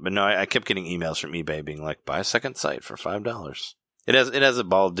I saw it. But no, I kept getting emails from eBay being like, buy a Second Sight for $5. It has a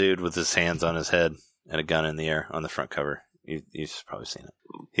bald dude with his hands on his head and a gun in the air on the front cover. You've probably seen it.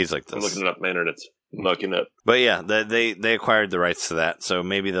 He's like this. I'm looking it up, man, and it's mucking up. But yeah, they acquired the rights to that, so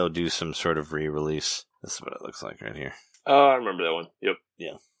maybe they'll do some sort of re-release. This is what it looks like right here. Oh, I remember that one. Yep.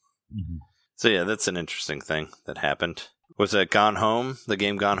 Yeah. Mm-hmm. So yeah, that's an interesting thing that happened. Was it Gone Home? The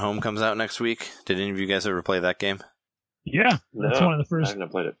game Gone Home comes out next week. Did any of you guys ever play that game? Yeah, that's one of the first. I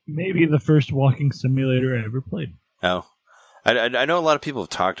haven't played it. Maybe the first walking simulator I ever played. Oh, I know a lot of people have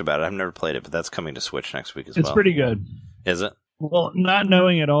talked about it. I've never played it, but that's coming to Switch next week as well. It's pretty good. Is it? Well, not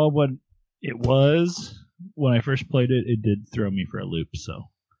knowing at all what it was when I first played it, it did throw me for a loop. So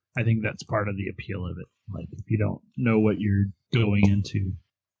I think that's part of the appeal of it. Like if you don't know what you're going into,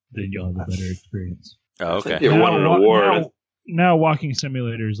 then you'll have a better experience. Oh, okay. It won an award. Now walking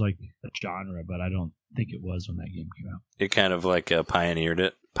simulator is like a genre, but I don't think it was when that game came out. It kind of like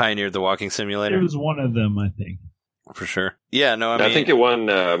pioneered the walking simulator. It was one of them, I think. For sure. Yeah, no, I think it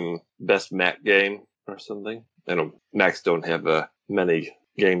won Best Mac Game or something. I know Macs don't have many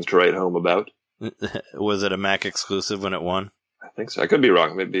games to write home about. Was it a Mac exclusive when it won? I think so. I could be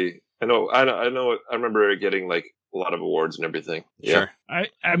wrong. Maybe. I know. I remember it getting like a lot of awards and everything. Yeah. Sure.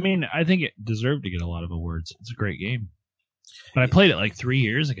 I mean, I think it deserved to get a lot of awards. It's a great game. But I played it like 3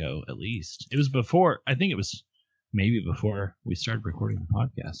 years ago, at least. It was before, I think it was maybe before we started recording the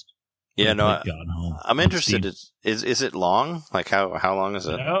podcast. Yeah, no, I'm interested. Steam. Is it long? Like how long is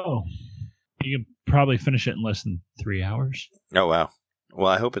it? No. You can probably finish it in less than 3 hours. Oh, wow.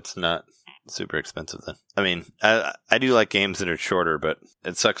 Well, I hope it's not super expensive then. I mean, I do like games that are shorter, but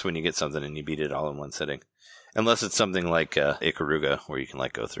it sucks when you get something and you beat it all in one sitting. Unless it's something like Ikaruga, where you can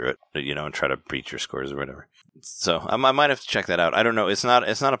like go through it, and try to beat your scores or whatever. So I might have to check that out. I don't know. It's not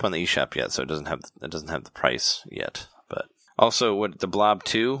up on the eShop yet, so it doesn't have the price yet. But also, the Blob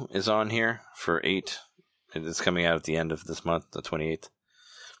 2 is on here for 8. It's coming out at the end of this month, the 28th.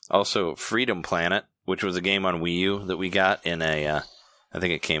 Also, Freedom Planet, which was a game on Wii U that we got in I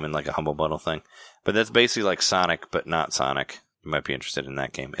think it came in like a Humble Bundle thing. But that's basically like Sonic, but not Sonic. You might be interested in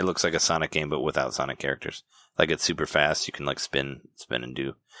that game. It looks like a Sonic game, but without Sonic characters. Like, it's super fast. You can like spin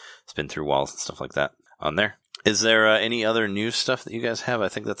through walls and stuff like that on there. Is there any other news stuff that you guys have? I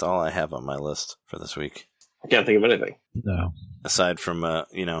think that's all I have on my list for this week. I can't think of anything. No. Aside from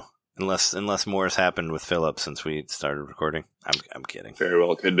unless more has happened with Philip since we started recording. I'm kidding. Very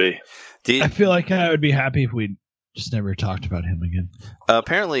well could be. I feel like I would be happy if we just never talked about him again.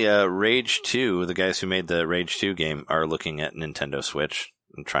 Apparently, Rage 2, the guys who made the Rage 2 game, are looking at Nintendo Switch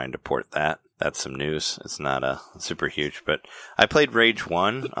and trying to port that. That's some news. It's not super huge, but I played Rage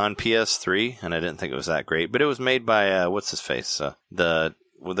 1 on PS3, and I didn't think it was that great. But it was made by, what's his face? The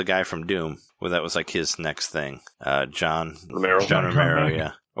guy from Doom. Well, that was like his next thing. John Romero. John Romero,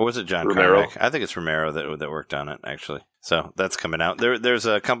 yeah. Or was it John Romero? Carmack? I think it's Romero that worked on it, actually. So that's coming out. There's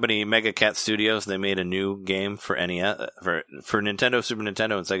a company, Mega Cat Studios. They made a new game for NES, for Nintendo, Super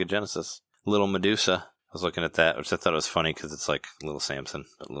Nintendo, and Sega Genesis. Little Medusa. I was looking at that, which I thought was funny because it's like Little Samson,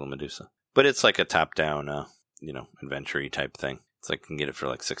 but Little Medusa. But it's like a top-down, adventure-y type thing. It's like you can get it for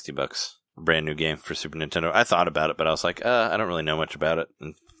like $60. A brand new game for Super Nintendo. I thought about it, but I was like, I don't really know much about it.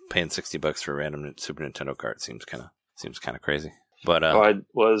 And paying $60 for a random Super Nintendo cart seems kind of crazy. But I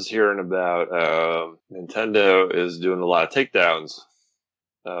was hearing about Nintendo is doing a lot of takedowns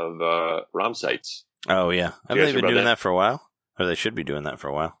of ROM sites. Oh yeah, have they been doing that for a while? Or they should be doing that for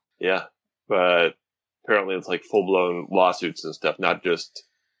a while. Yeah, but apparently it's like full blown lawsuits and stuff, not just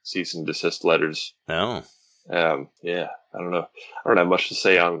cease and desist letters. No. Yeah, I don't know. I don't have much to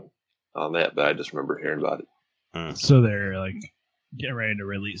say on that, but I just remember hearing about it. So they're like getting ready to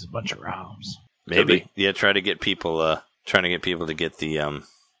release a bunch of ROMs. Maybe, yeah. Trying to get people to get the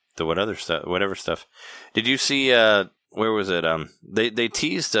whatever stuff. Did you see? Where was it? They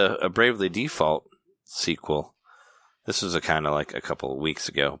teased a Bravely Default sequel. This was a kind of like a couple of weeks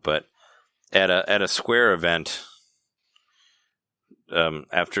ago, but at a Square event.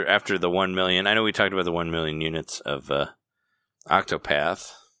 After the 1 million, I know we talked about the 1 million units of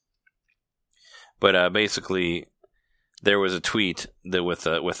Octopath, but basically there was a tweet that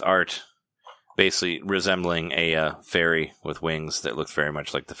with art basically resembling a fairy with wings that looked very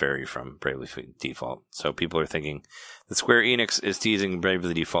much like the fairy from Bravely Default. So people are thinking that Square Enix is teasing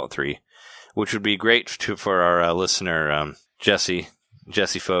Bravely Default 3, which would be great for our listener Jesse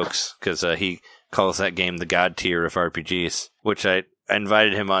Folks, because he calls that game the god tier of RPGs, which I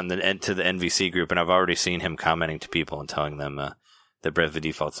invited him on to the NVC group, and I've already seen him commenting to people and telling them that Bravely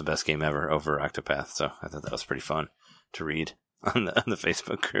Default's the best game ever over Octopath. So I thought that was pretty fun to read on the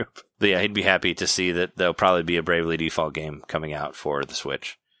Facebook group. But yeah, he'd be happy to see that there'll probably be a Bravely Default game coming out for the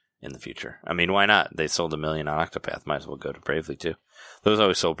Switch in the future. I mean, why not? They sold 1 million on Octopath. Might as well go to Bravely too. Those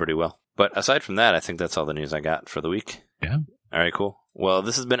always sold pretty well. But aside from that, I think that's all the news I got for the week. Yeah. All right, cool. Well,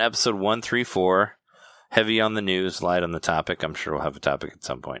 this has been episode 134. Heavy on the news, light on the topic. I'm sure we'll have a topic at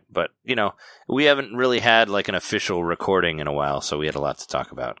some point. But, we haven't really had like an official recording in a while, so we had a lot to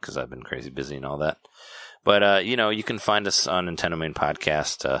talk about because I've been crazy busy and all that. But, you can find us on Nintendo Main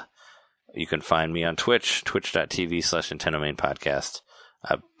Podcast. You can find me on Twitch, twitch.tv/Nintendo Main Podcast.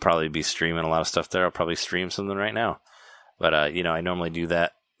 I'll probably be streaming a lot of stuff there. I'll probably stream something right now. But, I normally do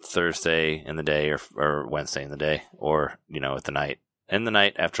that Thursday in the day or Wednesday in the day or, at the night. In the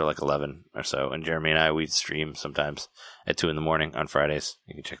night after like 11 or so. And Jeremy and I, we stream sometimes at 2 in the morning on Fridays.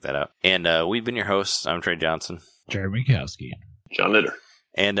 You can check that out. And we've been your hosts. I'm Trey Johnson. Jeremy Kowski. John Litter.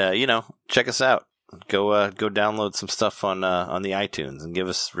 And, check us out. Go download some stuff on the iTunes and give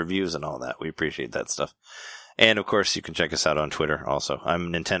us reviews and all that. We appreciate that stuff. And, of course, you can check us out on Twitter also.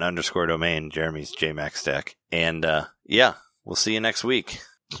 I'm Nintendo_domain. Jeremy's JMaxTech. And, yeah, we'll see you next week.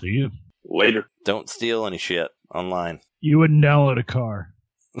 See you. Later. Don't steal any shit online. You wouldn't download a car.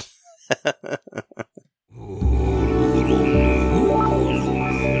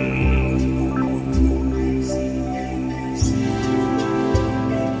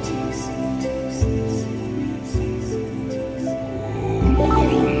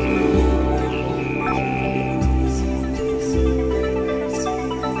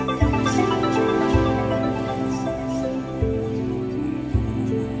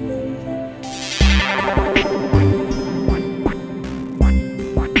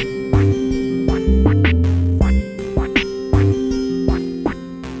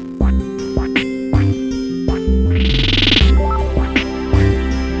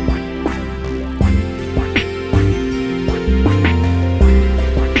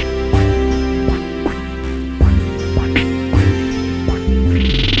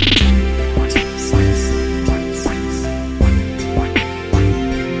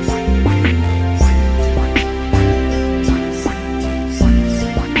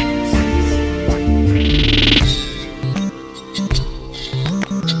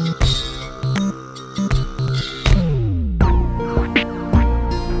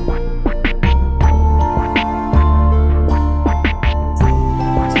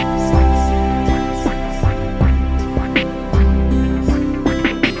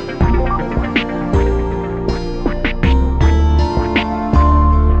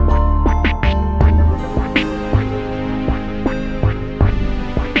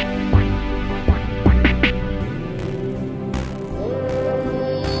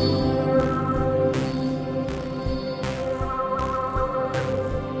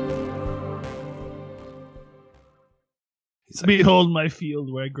 Behold my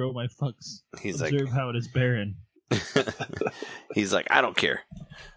field where I grow my fucks. He's Observe like, how it is barren. he's like, I don't care.